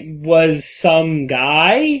 It was some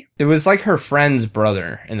guy. It was like her friend's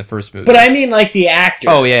brother in the first movie. But I mean like the actor.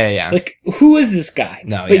 Oh, yeah. Like, who is this guy?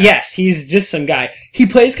 No, But yeah. yes, he's just some guy. He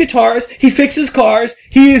plays guitars. He fixes cars.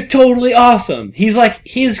 He is totally awesome. He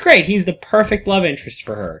is great. He's the perfect love interest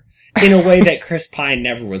for her in a way that Chris Pine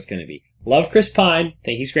never was going to be. Love Chris Pine.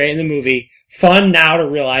 Think he's great in the movie. Fun now to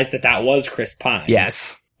realize that was Chris Pine.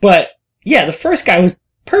 Yes. But yeah, the first guy was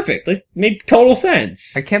perfect. Like, made total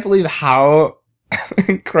sense. I can't believe how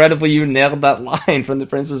incredibly you nailed that line from The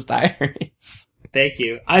Princess Diaries. Thank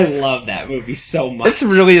you. I love that movie so much. It's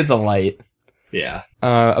really a delight. Yeah.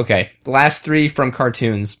 Okay. Last 3 from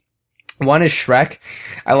cartoons. One is Shrek.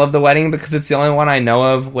 I love The Wedding because it's the only one I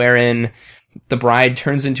know of wherein the bride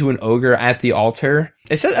turns into an ogre at the altar.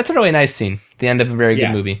 That's a really nice scene. The end of a very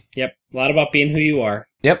good movie. Yep. A lot about being who you are.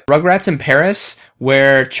 Yep. Rugrats in Paris,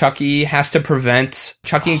 where Chucky and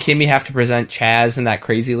Kimmy have to prevent Chaz and that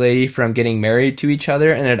crazy lady from getting married to each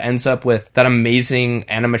other, and it ends up with that amazing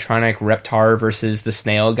animatronic Reptar versus the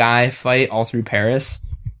snail guy fight all through Paris.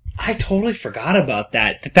 I totally forgot about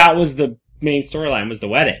that. That was the main storyline, was the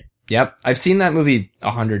wedding. Yep. I've seen that movie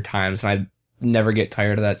 100 times, and I never get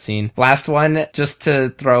tired of that scene. Last one, just to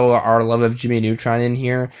throw our love of Jimmy Neutron in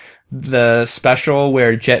here. The special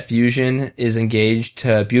where Jet Fusion is engaged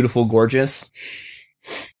to Beautiful Gorgeous.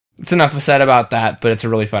 It's enough said about that, but it's a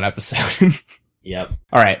really fun episode. Yep.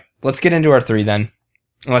 Alright, let's get into our 3 then.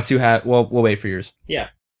 Unless you have, we'll wait for yours.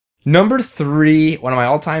 Yeah. Number 3, one of my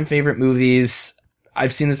all-time favorite movies.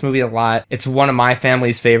 I've seen this movie a lot. It's one of my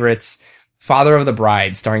family's favorites. Father of the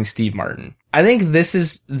Bride, starring Steve Martin. I think this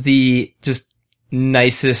is the just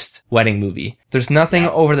nicest wedding movie. There's nothing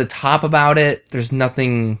over the top about it. There's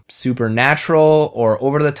nothing supernatural or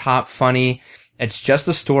over the top funny. It's just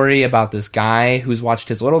a story about this guy who's watched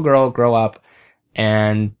his little girl grow up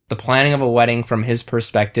and the planning of a wedding from his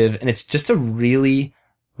perspective. And it's just a really,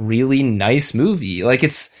 really nice movie. Like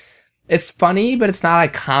it's It's funny, but it's not a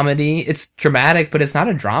comedy. It's dramatic, but it's not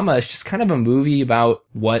a drama. It's just kind of a movie about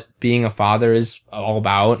what being a father is all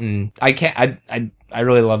about. And I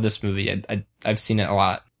really love this movie. I've seen it a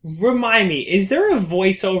lot. Remind me, is there a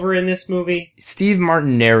voiceover in this movie? Steve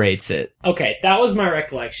Martin narrates it. Okay, that was my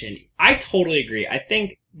recollection. I totally agree. I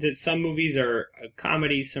think that some movies are a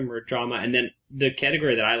comedy, some are drama, and then the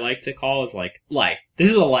category that I like to call is like life. This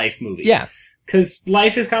is a life movie. Yeah. Because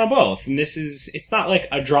life is kind of both. And it's not like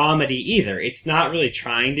a dramedy either. It's not really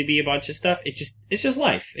trying to be a bunch of stuff. It's just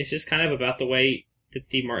life. It's just kind of about the way that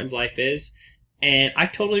Steve Martin's life is. And I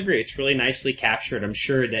totally agree. It's really nicely captured. I'm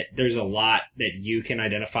sure that there's a lot that you can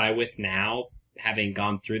identify with now, having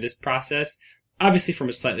gone through this process. Obviously from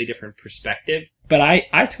a slightly different perspective. But I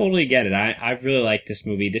totally get it. I really like this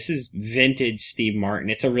movie. This is vintage Steve Martin.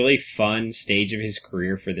 It's a really fun stage of his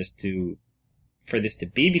career for this to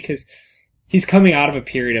be, because he's coming out of a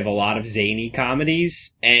period of a lot of zany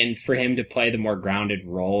comedies, and for him to play the more grounded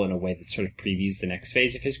role in a way that sort of previews the next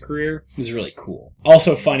phase of his career was really cool.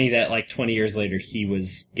 Also funny that like 20 years later he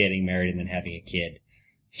was getting married and then having a kid.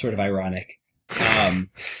 Sort of ironic.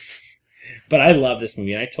 But I love this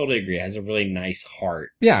movie, and I totally agree. It has a really nice heart.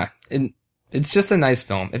 Yeah, and it's just a nice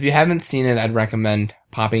film. If you haven't seen it, I'd recommend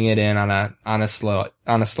popping it in on a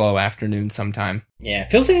slow afternoon sometime. Yeah,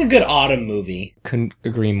 it feels like a good autumn movie. Couldn't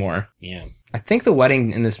agree more. Yeah. I think the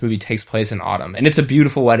wedding in this movie takes place in autumn, and it's a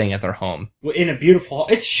beautiful wedding at their home.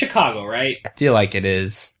 It's Chicago, right? I feel like it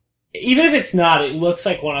is. Even if it's not, it looks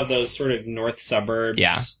like one of those sort of north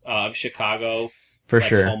suburbs of Chicago. For like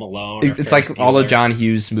sure. Home Alone. It's like all the John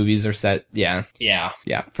Hughes movies are set. Yeah. Yeah.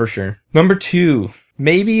 Yeah, for sure. Number 2.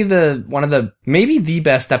 Maybe the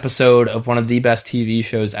best episode of one of the best TV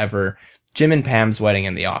shows ever. Jim and Pam's Wedding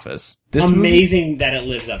in the Office. This Amazing movie, that it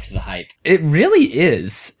lives up to the hype. It really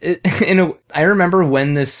is. I remember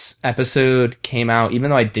when this episode came out, even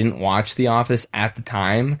though I didn't watch The Office at the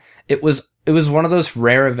time, it was one of those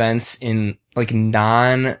rare events in like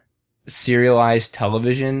non-serialized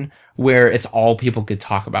television where it's all people could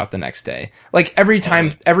talk about the next day. Like every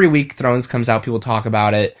week Thrones comes out, people talk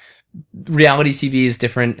about it. Reality TV is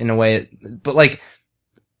different in a way, but like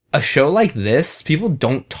a show like this, people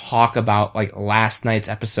don't talk about like last night's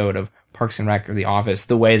episode of Parks and Rec or The Office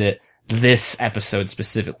the way that this episode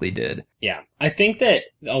specifically did. Yeah. I think that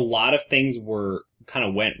a lot of things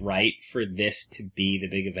went right for this to be the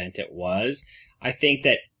big event it was. I think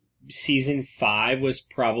that season 5 was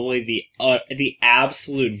probably the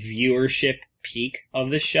absolute viewership peak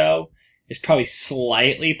of the show. It's probably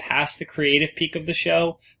slightly past the creative peak of the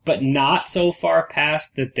show, but not so far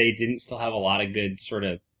past that they didn't still have a lot of good sort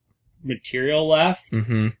of material left.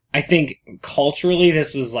 Mm-hmm. I think culturally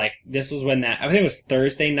this was when I think it was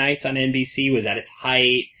Thursday nights on NBC was at its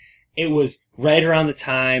height. It was right around the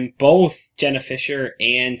time both Jenna Fisher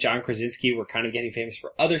and John Krasinski were kind of getting famous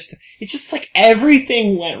for other stuff. It's just like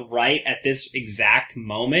everything went right at this exact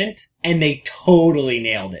moment, and they totally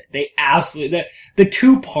nailed it. They absolutely, the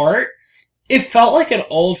 2-part, it felt like an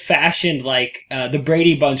old-fashioned, like, the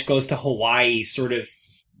Brady Bunch goes to Hawaii sort of,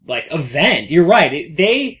 like, event. You're right.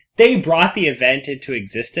 They brought the event into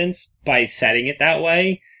existence by setting it that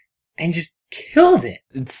way, and just killed it.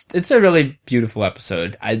 It's a really beautiful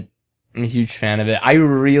episode. I'm a huge fan of it. I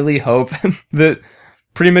really hope that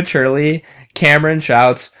prematurely Cameron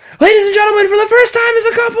shouts, "Ladies and gentlemen, for the first time as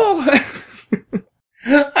a couple!"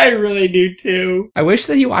 I really do too. I wish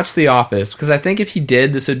that he watched The Office, because I think if he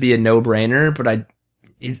did, this would be a no-brainer, but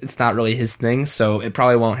it's not really his thing, so it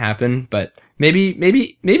probably won't happen, but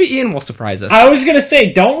maybe Ian will surprise us. I was gonna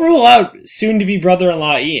say, don't rule out soon-to-be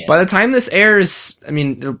brother-in-law Ian. By the time this airs, I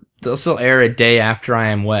mean, they'll still air a day after I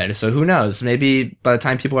Am Wed, so who knows? Maybe by the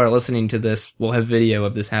time people are listening to this, we'll have video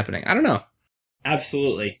of this happening. I don't know.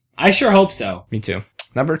 Absolutely. I sure hope so. Me too.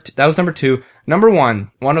 That was number 2. Number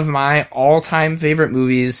 1, one of my all-time favorite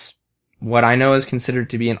movies, what I know is considered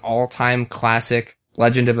to be an all-time classic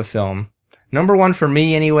legend of a film. Number 1 for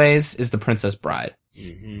me anyways is The Princess Bride.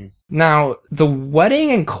 Mm-hmm. Now, the wedding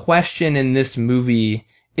in question in this movie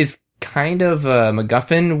is kind of a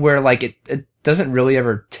MacGuffin where like it doesn't really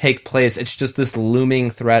ever take place. It's just this looming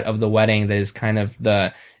threat of the wedding that is kind of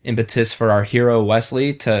the impetus for our hero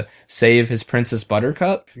Wesley to save his Princess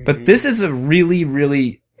Buttercup. Mm-hmm. But this is a really,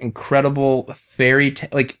 really incredible fairy tale.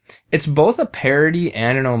 Like, it's both a parody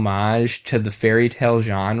and an homage to the fairy tale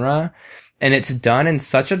genre. And it's done in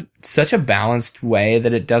such a balanced way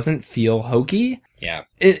that it doesn't feel hokey. Yeah.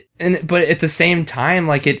 But at the same time,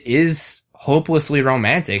 like, it is hopelessly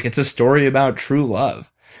romantic. It's a story about true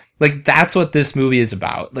love. Like, that's what this movie is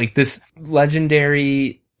about. Like, this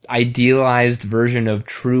legendary, idealized version of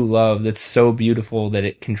true love that's so beautiful that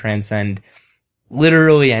it can transcend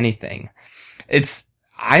literally anything.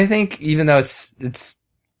 I think even though it's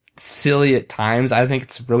silly at times, I think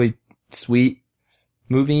it's a really sweet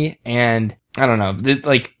movie, and I don't know,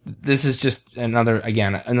 this is just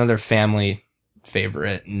another family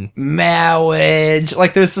favorite. And marriage,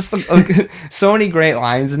 like there's just so many great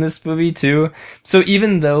lines in this movie too. So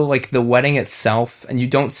even though like the wedding itself, and you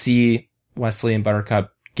don't see Wesley and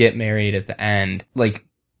Buttercup get married at the end, like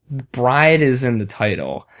bride is in the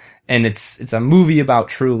title, and it's a movie about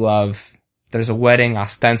true love. There's a wedding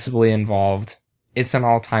ostensibly involved. It's an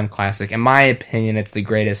all-time classic. In my opinion, it's the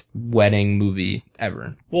greatest wedding movie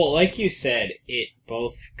ever. Well, like you said, it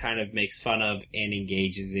both kind of makes fun of and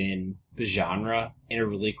engages in the genre in a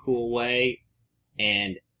really cool way.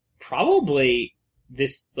 And probably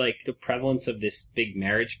this, like, the prevalence of this big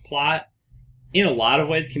marriage plot in a lot of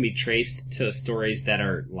ways can be traced to stories that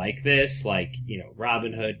are like this, like, you know,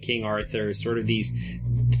 Robin Hood, King Arthur, sort of these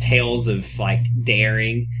tales of, like,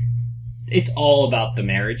 daring. It's all about the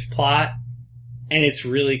marriage plot. And it's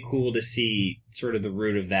really cool to see sort of the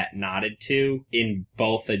root of that nodded to in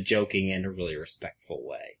both a joking and a really respectful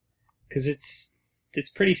way. Because it's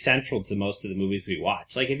pretty central to most of the movies we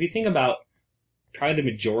watch. Like, if you think about probably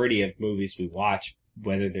the majority of movies we watch,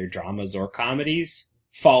 whether they're dramas or comedies,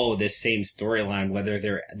 follow this same storyline, whether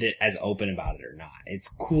they're as open about it or not. It's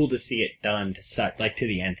cool to see it done to such, like, to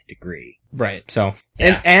the nth degree. Right. So,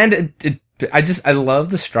 yeah. and I love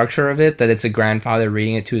the structure of it, that it's a grandfather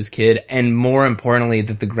reading it to his kid, and more importantly,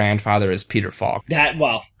 that the grandfather is Peter Falk. That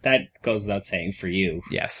goes without saying for you.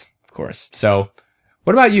 Yes, of course. So,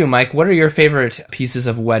 what about you, Mike? What are your favorite pieces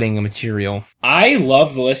of wedding material? I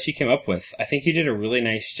love the list you came up with. I think you did a really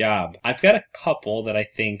nice job. I've got a couple that I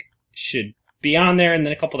think should be on there, and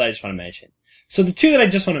then a couple that I just want to mention. So the two that I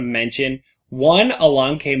just want to mention, one,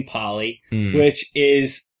 Along Came Polly, which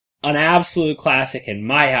is an absolute classic in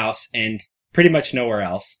my house and pretty much nowhere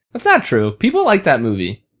else. That's not true. People like that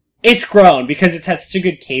movie. It's grown because it's had such a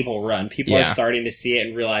good cable run. People are starting to see it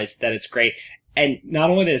and realize that it's great. And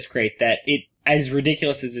not only that it's great, that it, as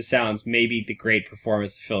ridiculous as it sounds, may be the great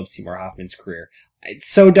performance of Philip Seymour Hoffman's career.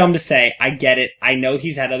 It's so dumb to say. I get it. I know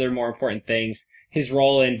he's had other more important things. His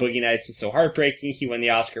role in Boogie Nights was so heartbreaking. He won the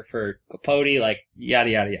Oscar for Capote, like, yada,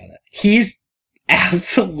 yada, yada. He's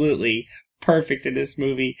absolutely perfect in this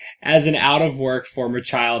movie as an out-of-work former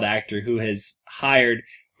child actor who has hired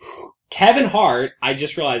Kevin Hart, I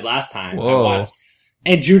just realized last time I watched,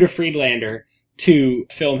 and Judah Friedlander to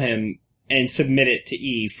film him and submit it to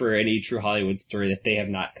E! For an E! True Hollywood Story that they have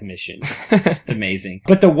not commissioned. It's just amazing.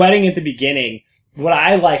 But the wedding at the beginning, what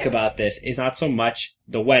I like about this is not so much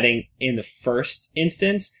the wedding in the first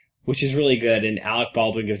instance, which is really good, and Alec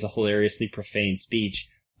Baldwin gives a hilariously profane speech,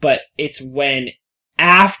 but it's when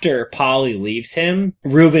after Polly leaves him,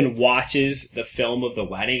 Ruben watches the film of the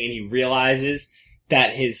wedding and he realizes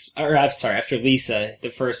that after Lisa, the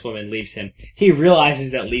first woman, leaves him, he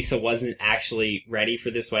realizes that Lisa wasn't actually ready for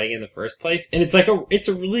this wedding in the first place. And it's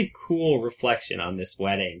a really cool reflection on this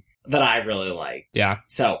wedding that I really like. Yeah.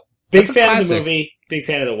 So, big fan of the movie, big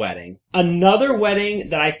fan of the wedding. Another wedding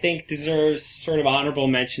that I think deserves sort of honorable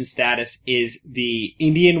mention status is the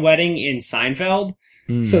Indian wedding in Seinfeld.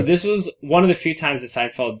 So this was one of the few times that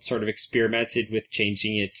Seinfeld sort of experimented with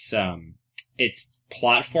changing its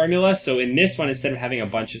plot formula. So in this one, instead of having a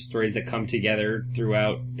bunch of stories that come together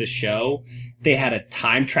throughout the show, they had a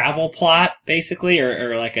time travel plot, basically,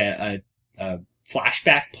 or like a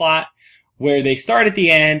flashback plot, where they start at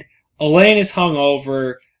the end, Elaine is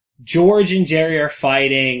hungover, George and Jerry are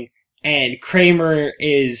fighting, and Kramer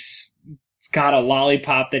is got a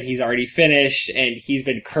lollipop that he's already finished, and he's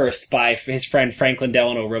been cursed by his friend Franklin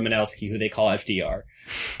Delano Romanelski, who they call FDR.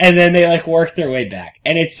 And then they, like, work their way back.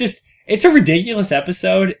 And it's a ridiculous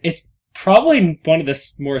episode. It's probably one of the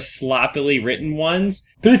more sloppily written ones,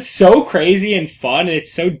 but it's so crazy and fun, and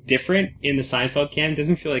it's so different in the Seinfeld canon. It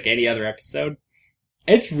doesn't feel like any other episode.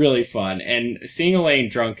 It's really fun, and seeing Elaine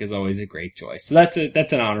drunk is always a great joy. So that's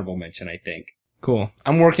an honorable mention, I think. Cool.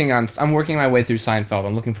 I'm working my way through Seinfeld.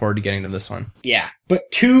 I'm looking forward to getting to this one. Yeah.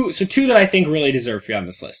 But two that I think really deserve to be on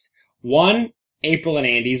this list. One, April and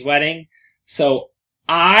Andy's wedding. So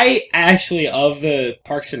I actually, of the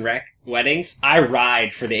Parks and Rec weddings, I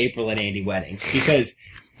ride for the April and Andy wedding because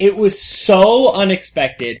it was so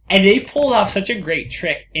unexpected, and they pulled off such a great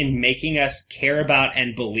trick in making us care about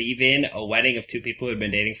and believe in a wedding of two people who had been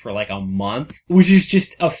dating for like a month, which is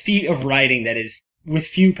just a feat of writing that is with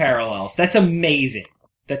few parallels. That's amazing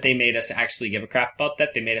that they made us actually give a crap about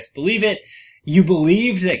that. They made us believe it. You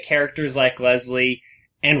believed that characters like Leslie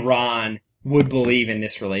and Ron would believe in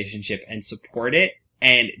this relationship and support it.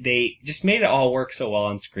 And they just made it all work so well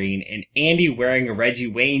on screen. And Andy wearing a Reggie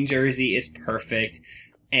Wayne jersey is perfect.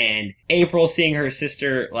 And April seeing her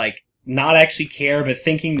sister, like, not actually care, but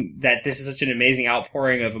thinking that this is such an amazing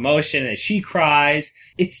outpouring of emotion as she cries.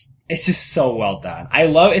 It's just so well done. I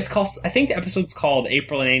think the episode's called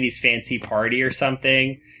April and Andy's Fancy Party or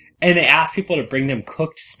something. And they ask people to bring them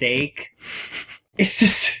cooked steak.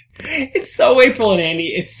 It's so April and Andy.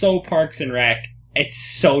 It's so Parks and Rec. It's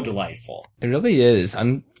so delightful. It really is.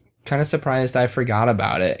 I'm kind of surprised I forgot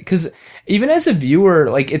about it. Because even as a viewer,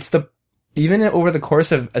 like, even over the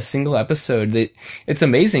course of a single episode, it's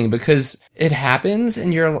amazing because it happens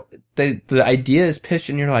and the idea is pitched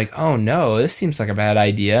and you're like, oh no, this seems like a bad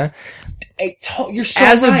idea. You're so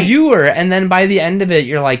as right. a viewer, and then by the end of it,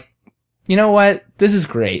 you're like, you know what? This is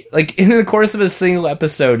great. Like, in the course of a single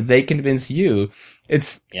episode, they convince you.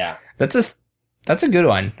 That's a good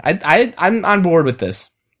one. I'm on board with this.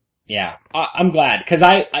 Yeah, I'm glad because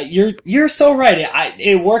you're so right.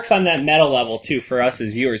 It works on that meta level too for us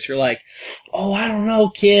as viewers. You're like, oh, I don't know,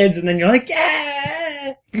 kids, and then you're like,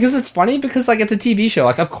 yeah, because it's funny because like it's a TV show.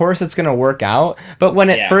 Like, of course it's gonna work out, but when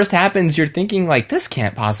it first happens, you're thinking like, this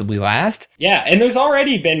can't possibly last. Yeah, and there's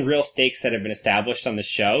already been real stakes that have been established on the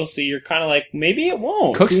show, so you're kind of like, maybe it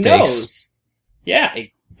won't. Who knows? Yeah,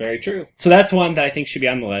 very true. So that's one that I think should be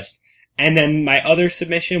on the list. And then my other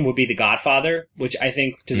submission would be The Godfather, which I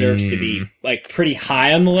think deserves to be like pretty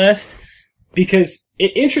high on the list because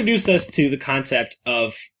it introduced us to the concept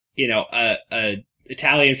of, you know, a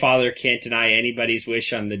Italian father can't deny anybody's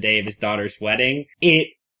wish on the day of his daughter's wedding. It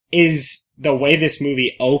is the way this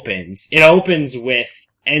movie opens. It opens with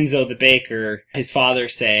Enzo the baker, his father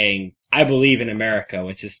saying, "I believe in America,"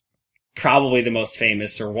 which is probably the most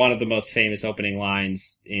famous or one of the most famous opening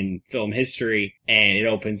lines in film history. And it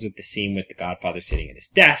opens with the scene with the Godfather sitting at his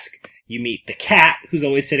desk. You meet the cat who's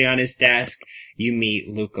always sitting on his desk. You meet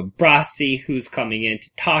Luca Brasi who's coming in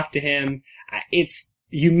to talk to him.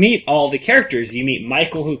 You meet all the characters. You meet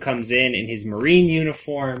Michael who comes in his Marine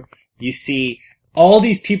uniform. You see all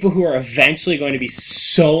these people who are eventually going to be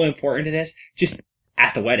so important to this just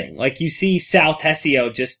at the wedding. Like you see Sal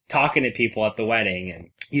Tessio just talking to people at the wedding and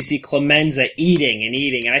you see Clemenza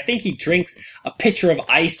eating. And I think he drinks a pitcher of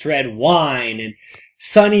iced red wine, and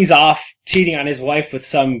Sonny's off cheating on his wife with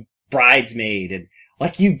some bridesmaid. And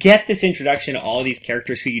like you get this introduction to all these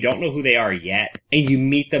characters who you don't know who they are yet, and you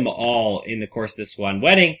meet them all in the course of this one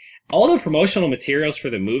wedding. All the promotional materials for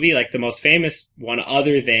the movie, like the most famous one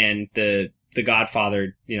other than the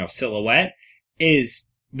Godfather, you know, silhouette,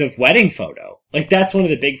 is the wedding photo. Like, that's one of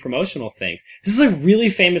the big promotional things. This is a really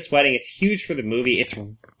famous wedding. It's huge for the movie. It's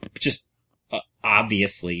just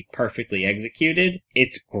obviously perfectly executed.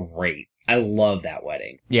 It's great. I love that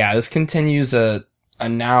wedding. Yeah, this continues a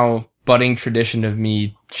now budding tradition of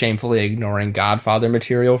me shamefully ignoring Godfather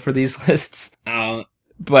material for these lists.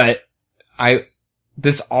 But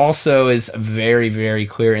this also is a very, very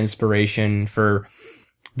clear inspiration for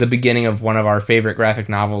the beginning of one of our favorite graphic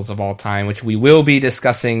novels of all time, which we will be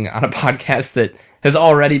discussing on a podcast that has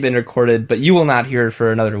already been recorded, but you will not hear it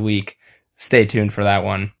for another week. Stay tuned for that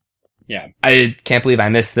one. Yeah. I can't believe I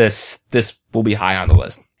missed this. This will be high on the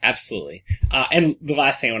list. Absolutely. And the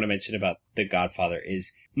last thing I want to mention about The Godfather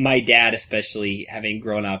is my dad, especially having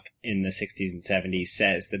grown up in the 60s and 70s,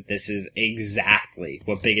 says that this is exactly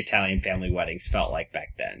what big Italian family weddings felt like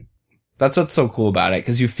back then. That's what's so cool about it,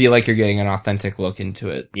 because you feel like you're getting an authentic look into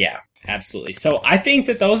it. Yeah, absolutely. So I think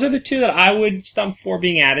that those are the two that I would stump for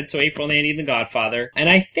being added. So April and Andy and The Godfather. And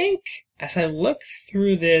I think as I look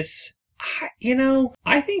through this,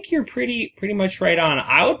 I think you're pretty much right on.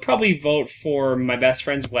 I would probably vote for My Best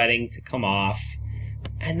Friend's Wedding to come off.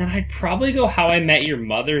 And then I'd probably go How I Met Your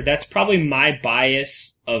Mother. That's probably my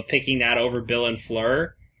bias of picking that over Bill and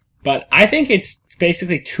Fleur. But I think it's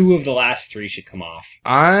basically two of the last three should come off.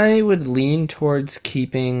 I would lean towards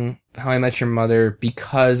keeping How I Met Your Mother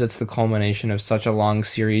because it's the culmination of such a long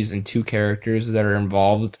series and two characters that are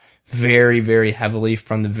involved very, very heavily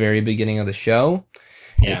from the very beginning of the show.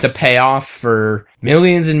 Yeah. It's a payoff for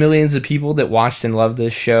millions and millions of people that watched and loved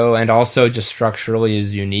this show, and also just structurally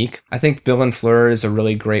is unique. I think Bill and Fleur is a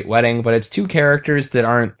really great wedding, but it's two characters that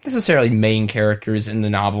aren't necessarily main characters in the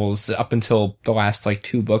novels up until the last,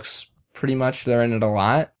 two books, pretty much. They're in it a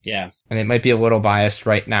lot. Yeah. And it might be a little biased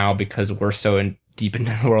right now because we're so deep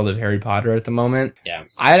into the world of Harry Potter at the moment. Yeah.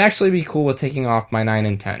 I'd actually be cool with taking off my 9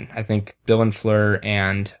 and 10. I think Bill and Fleur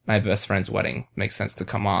and My Best Friend's Wedding makes sense to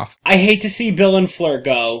come off. I hate to see Bill and Fleur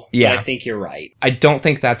go, yeah. But I think you're right. I don't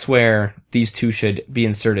think that's where these two should be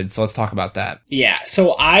inserted, so let's talk about that. Yeah,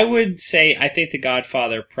 so I would say I think The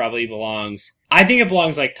Godfather probably belongs... I think it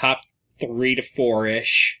belongs top 3 to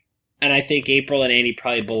 4-ish. And I think April and Andy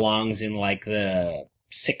probably belongs in like the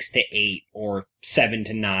 6 to 8 or 7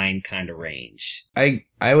 to 9 kind of range. I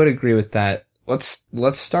would agree with that. Let's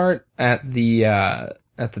start at the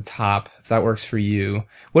top, if that works for you.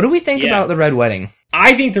 What do we think about the Red Wedding?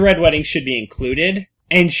 I think the Red Wedding should be included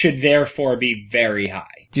and should therefore be very high.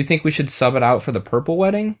 Do you think we should sub it out for the Purple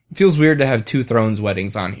Wedding? It feels weird to have two Thrones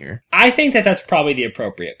weddings on here. I think that that's probably the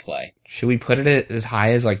appropriate play. Should we put it as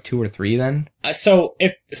high as like 2 or 3 then? So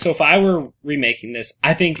if I were remaking this,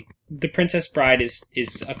 I think The Princess Bride is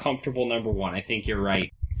a comfortable number 1. I think you're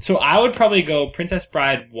right. So I would probably go Princess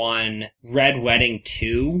Bride 1, Red Wedding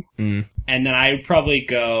 2, and then I would probably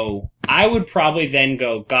then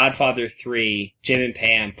go Godfather 3, Jim and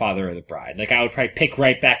Pam, Father of the Bride. Like I would probably pick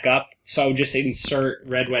right back up. So I would just insert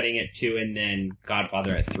Red Wedding at 2 and then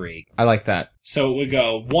Godfather at 3. I like that. So it would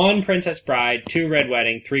go 1 Princess Bride, 2 Red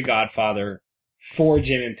Wedding, 3 Godfather, 4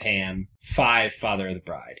 Jim and Pam, 5 Father of the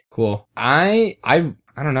Bride. Cool. I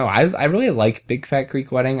don't know. I really like Big Fat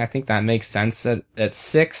Greek Wedding. I think that makes sense at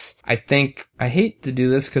 6. I hate to do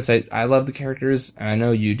this because I love the characters and I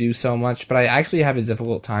know you do so much, but I actually have a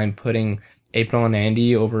difficult time putting April and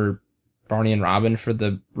Andy over Barney and Robin for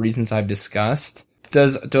the reasons I've discussed.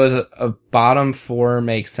 Does a bottom 4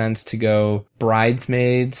 make sense to go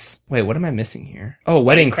Bridesmaids? Wait, what am I missing here? Oh,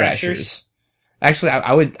 Wedding Crashers. Actually,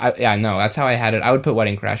 that's how I had it. I would put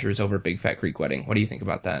Wedding Crashers over Big Fat Greek Wedding. What do you think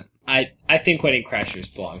about that? I think Wedding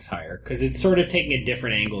Crashers belongs higher because it's sort of taking a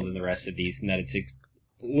different angle than the rest of these, in that it's a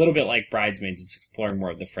little bit like Bridesmaids. It's exploring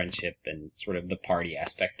more of the friendship and sort of the party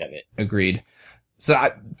aspect of it. Agreed.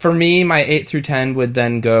 So for me, my 8 through 10 would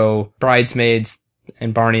then go Bridesmaids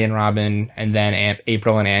and Barney and Robin, and then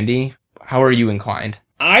April and Andy. How are you inclined?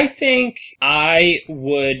 I think I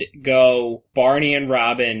would go Barney and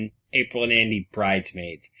Robin, April and Andy,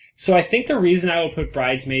 Bridesmaids. So I think the reason I would put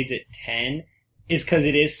Bridesmaids at 10 is because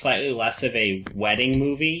it is slightly less of a wedding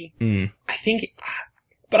movie. I think,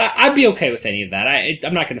 but I'd be okay with any of that.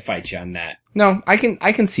 I'm not going to fight you on that. No, I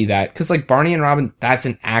can see that, because like Barney and Robin, that's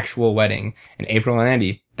an actual wedding, and April and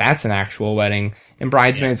Andy, that's an actual wedding, and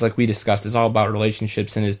Bridesmaids, like we discussed, is all about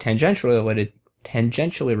relationships and is tangentially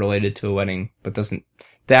related to a wedding, but the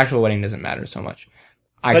actual wedding doesn't matter so much.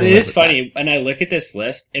 But it is funny, when I look at this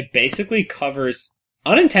list, it basically covers,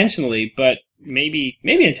 unintentionally, but maybe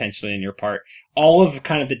intentionally on your part, all of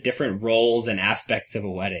kind of the different roles and aspects of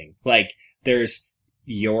a wedding. Like, it's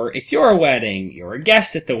your wedding, you're a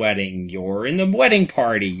guest at the wedding, you're in the wedding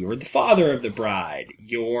party, you're the father of the bride,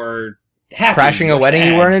 you're happy, crashing a wedding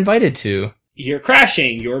you weren't invited to. You're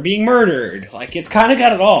crashing, you're being murdered. Like, it's kind of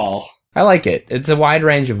got it all. I like it. It's a wide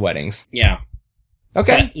range of weddings. Yeah.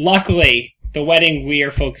 Okay. But luckily, the wedding we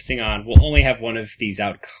are focusing on will only have one of these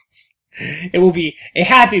outcomes. It will be a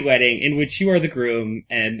happy wedding in which you are the groom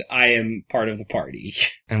and I am part of the party.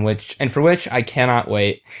 And for which I cannot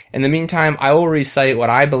wait. In the meantime, I will recite what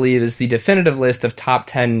I believe is the definitive list of top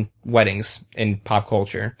 10 weddings in pop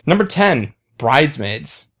culture. Number 10,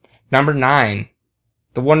 Bridesmaids. Number 9,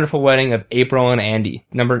 The Wonderful Wedding of April and Andy.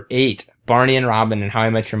 Number 8, Barney and Robin and How I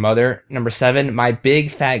Met Your Mother. Number 7, My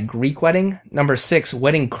Big Fat Greek Wedding. Number 6,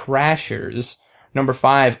 Wedding Crashers. Number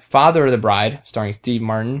 5, Father of the Bride, starring Steve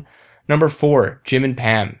Martin. Number 4, Jim and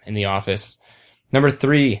Pam in The Office. Number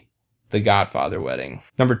 3, The Godfather Wedding.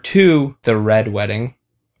 Number 2, The Red Wedding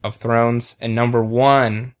of Thrones. And number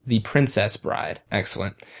 1, The Princess Bride.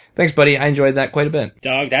 Excellent. Thanks, buddy. I enjoyed that quite a bit.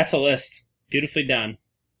 Dog, that's a list. Beautifully done.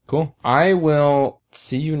 Cool. I will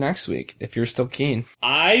see you next week, if you're still keen.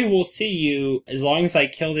 I will see you as long as I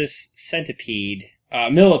kill this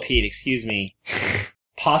millipede, excuse me.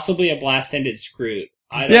 Possibly a blast-ended scroot.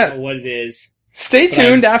 I don't know what it is. Stay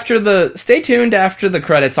tuned after the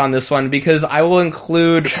credits on this one, because I will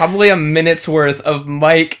include probably a minute's worth of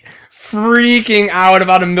Mike freaking out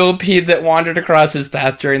about a millipede that wandered across his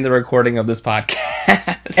path during the recording of this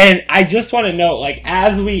podcast. And I just want to note, like,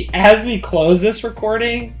 as we close this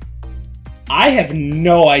recording, I have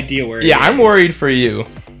no idea where it is. Yeah, I'm worried for you.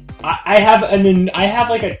 I have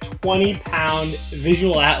like a 20-pound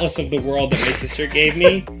visual atlas of the world that my sister gave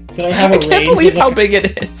me. That I have I can't believe how big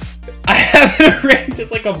it is. I have it arranged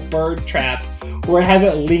as like a bird trap, where I have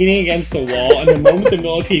it leaning against the wall, and the moment the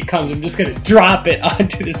millipede comes, I'm just gonna drop it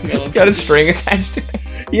onto this millipede. Got a string attached to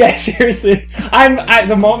it. Yeah, seriously.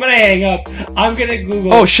 The moment I hang up, I'm gonna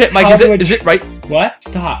Google. Oh shit, Mike! Is it right? What?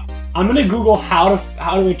 Stop. I'm gonna Google how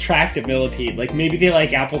to attract a millipede. Like, maybe they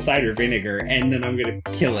like apple cider vinegar, and then I'm gonna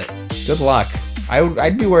kill it. Good luck.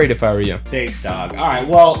 I'd be worried if I were you. Thanks, dog. All right.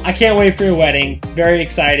 Well, I can't wait for your wedding. Very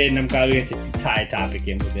excited, and I'm glad we get to tie a topic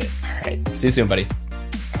in with it. All right. See you soon, buddy.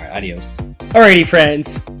 All right. Adios. Alrighty,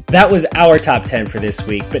 friends. That was our top 10 for this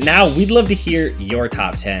week, but now we'd love to hear your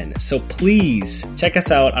top 10. So please check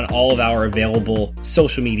us out on all of our available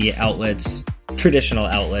social media outlets, traditional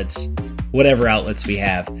outlets, whatever outlets we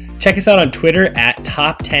have. Check us out on Twitter at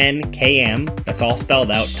top10km. That's all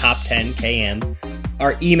spelled out, top10km.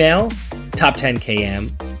 Our email,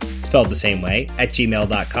 top10km, spelled the same way, at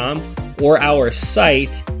gmail.com. Or our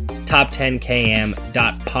site,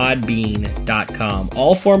 top10km.podbean.com.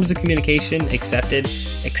 All forms of communication accepted,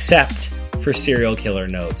 except for serial killer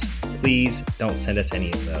notes. Please don't send us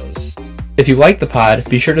any of those. If you like the pod,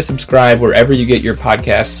 be sure to subscribe wherever you get your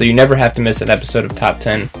podcasts so you never have to miss an episode of Top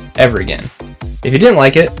 10 ever again. If you didn't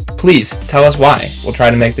like it, please tell us why. We'll try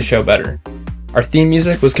to make the show better. Our theme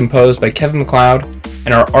music was composed by Kevin MacLeod,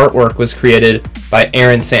 and our artwork was created by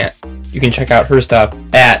Erin Sant. You can check out her stuff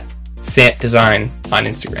at Sant Design on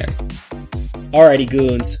Instagram. Alrighty,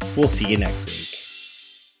 goons. We'll see you next week.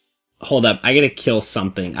 Hold up. I gotta kill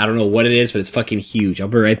something. I don't know what it is, but it's fucking huge. I'll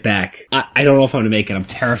be right back. I don't know if I'm gonna make it. I'm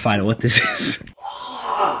terrified of what this is.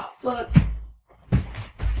 Oh, fuck.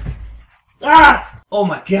 Ah! Oh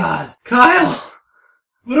my god. Kyle!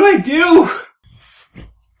 What do I do?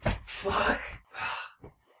 Fuck.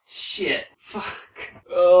 Shit. Fuck.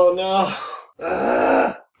 Oh no.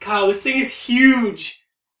 Kyle, this thing is huge.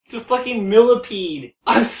 It's a fucking millipede.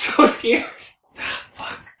 I'm so scared.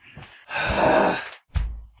 Fuck.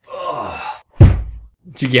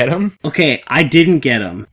 Did you get him? Okay, I didn't get him.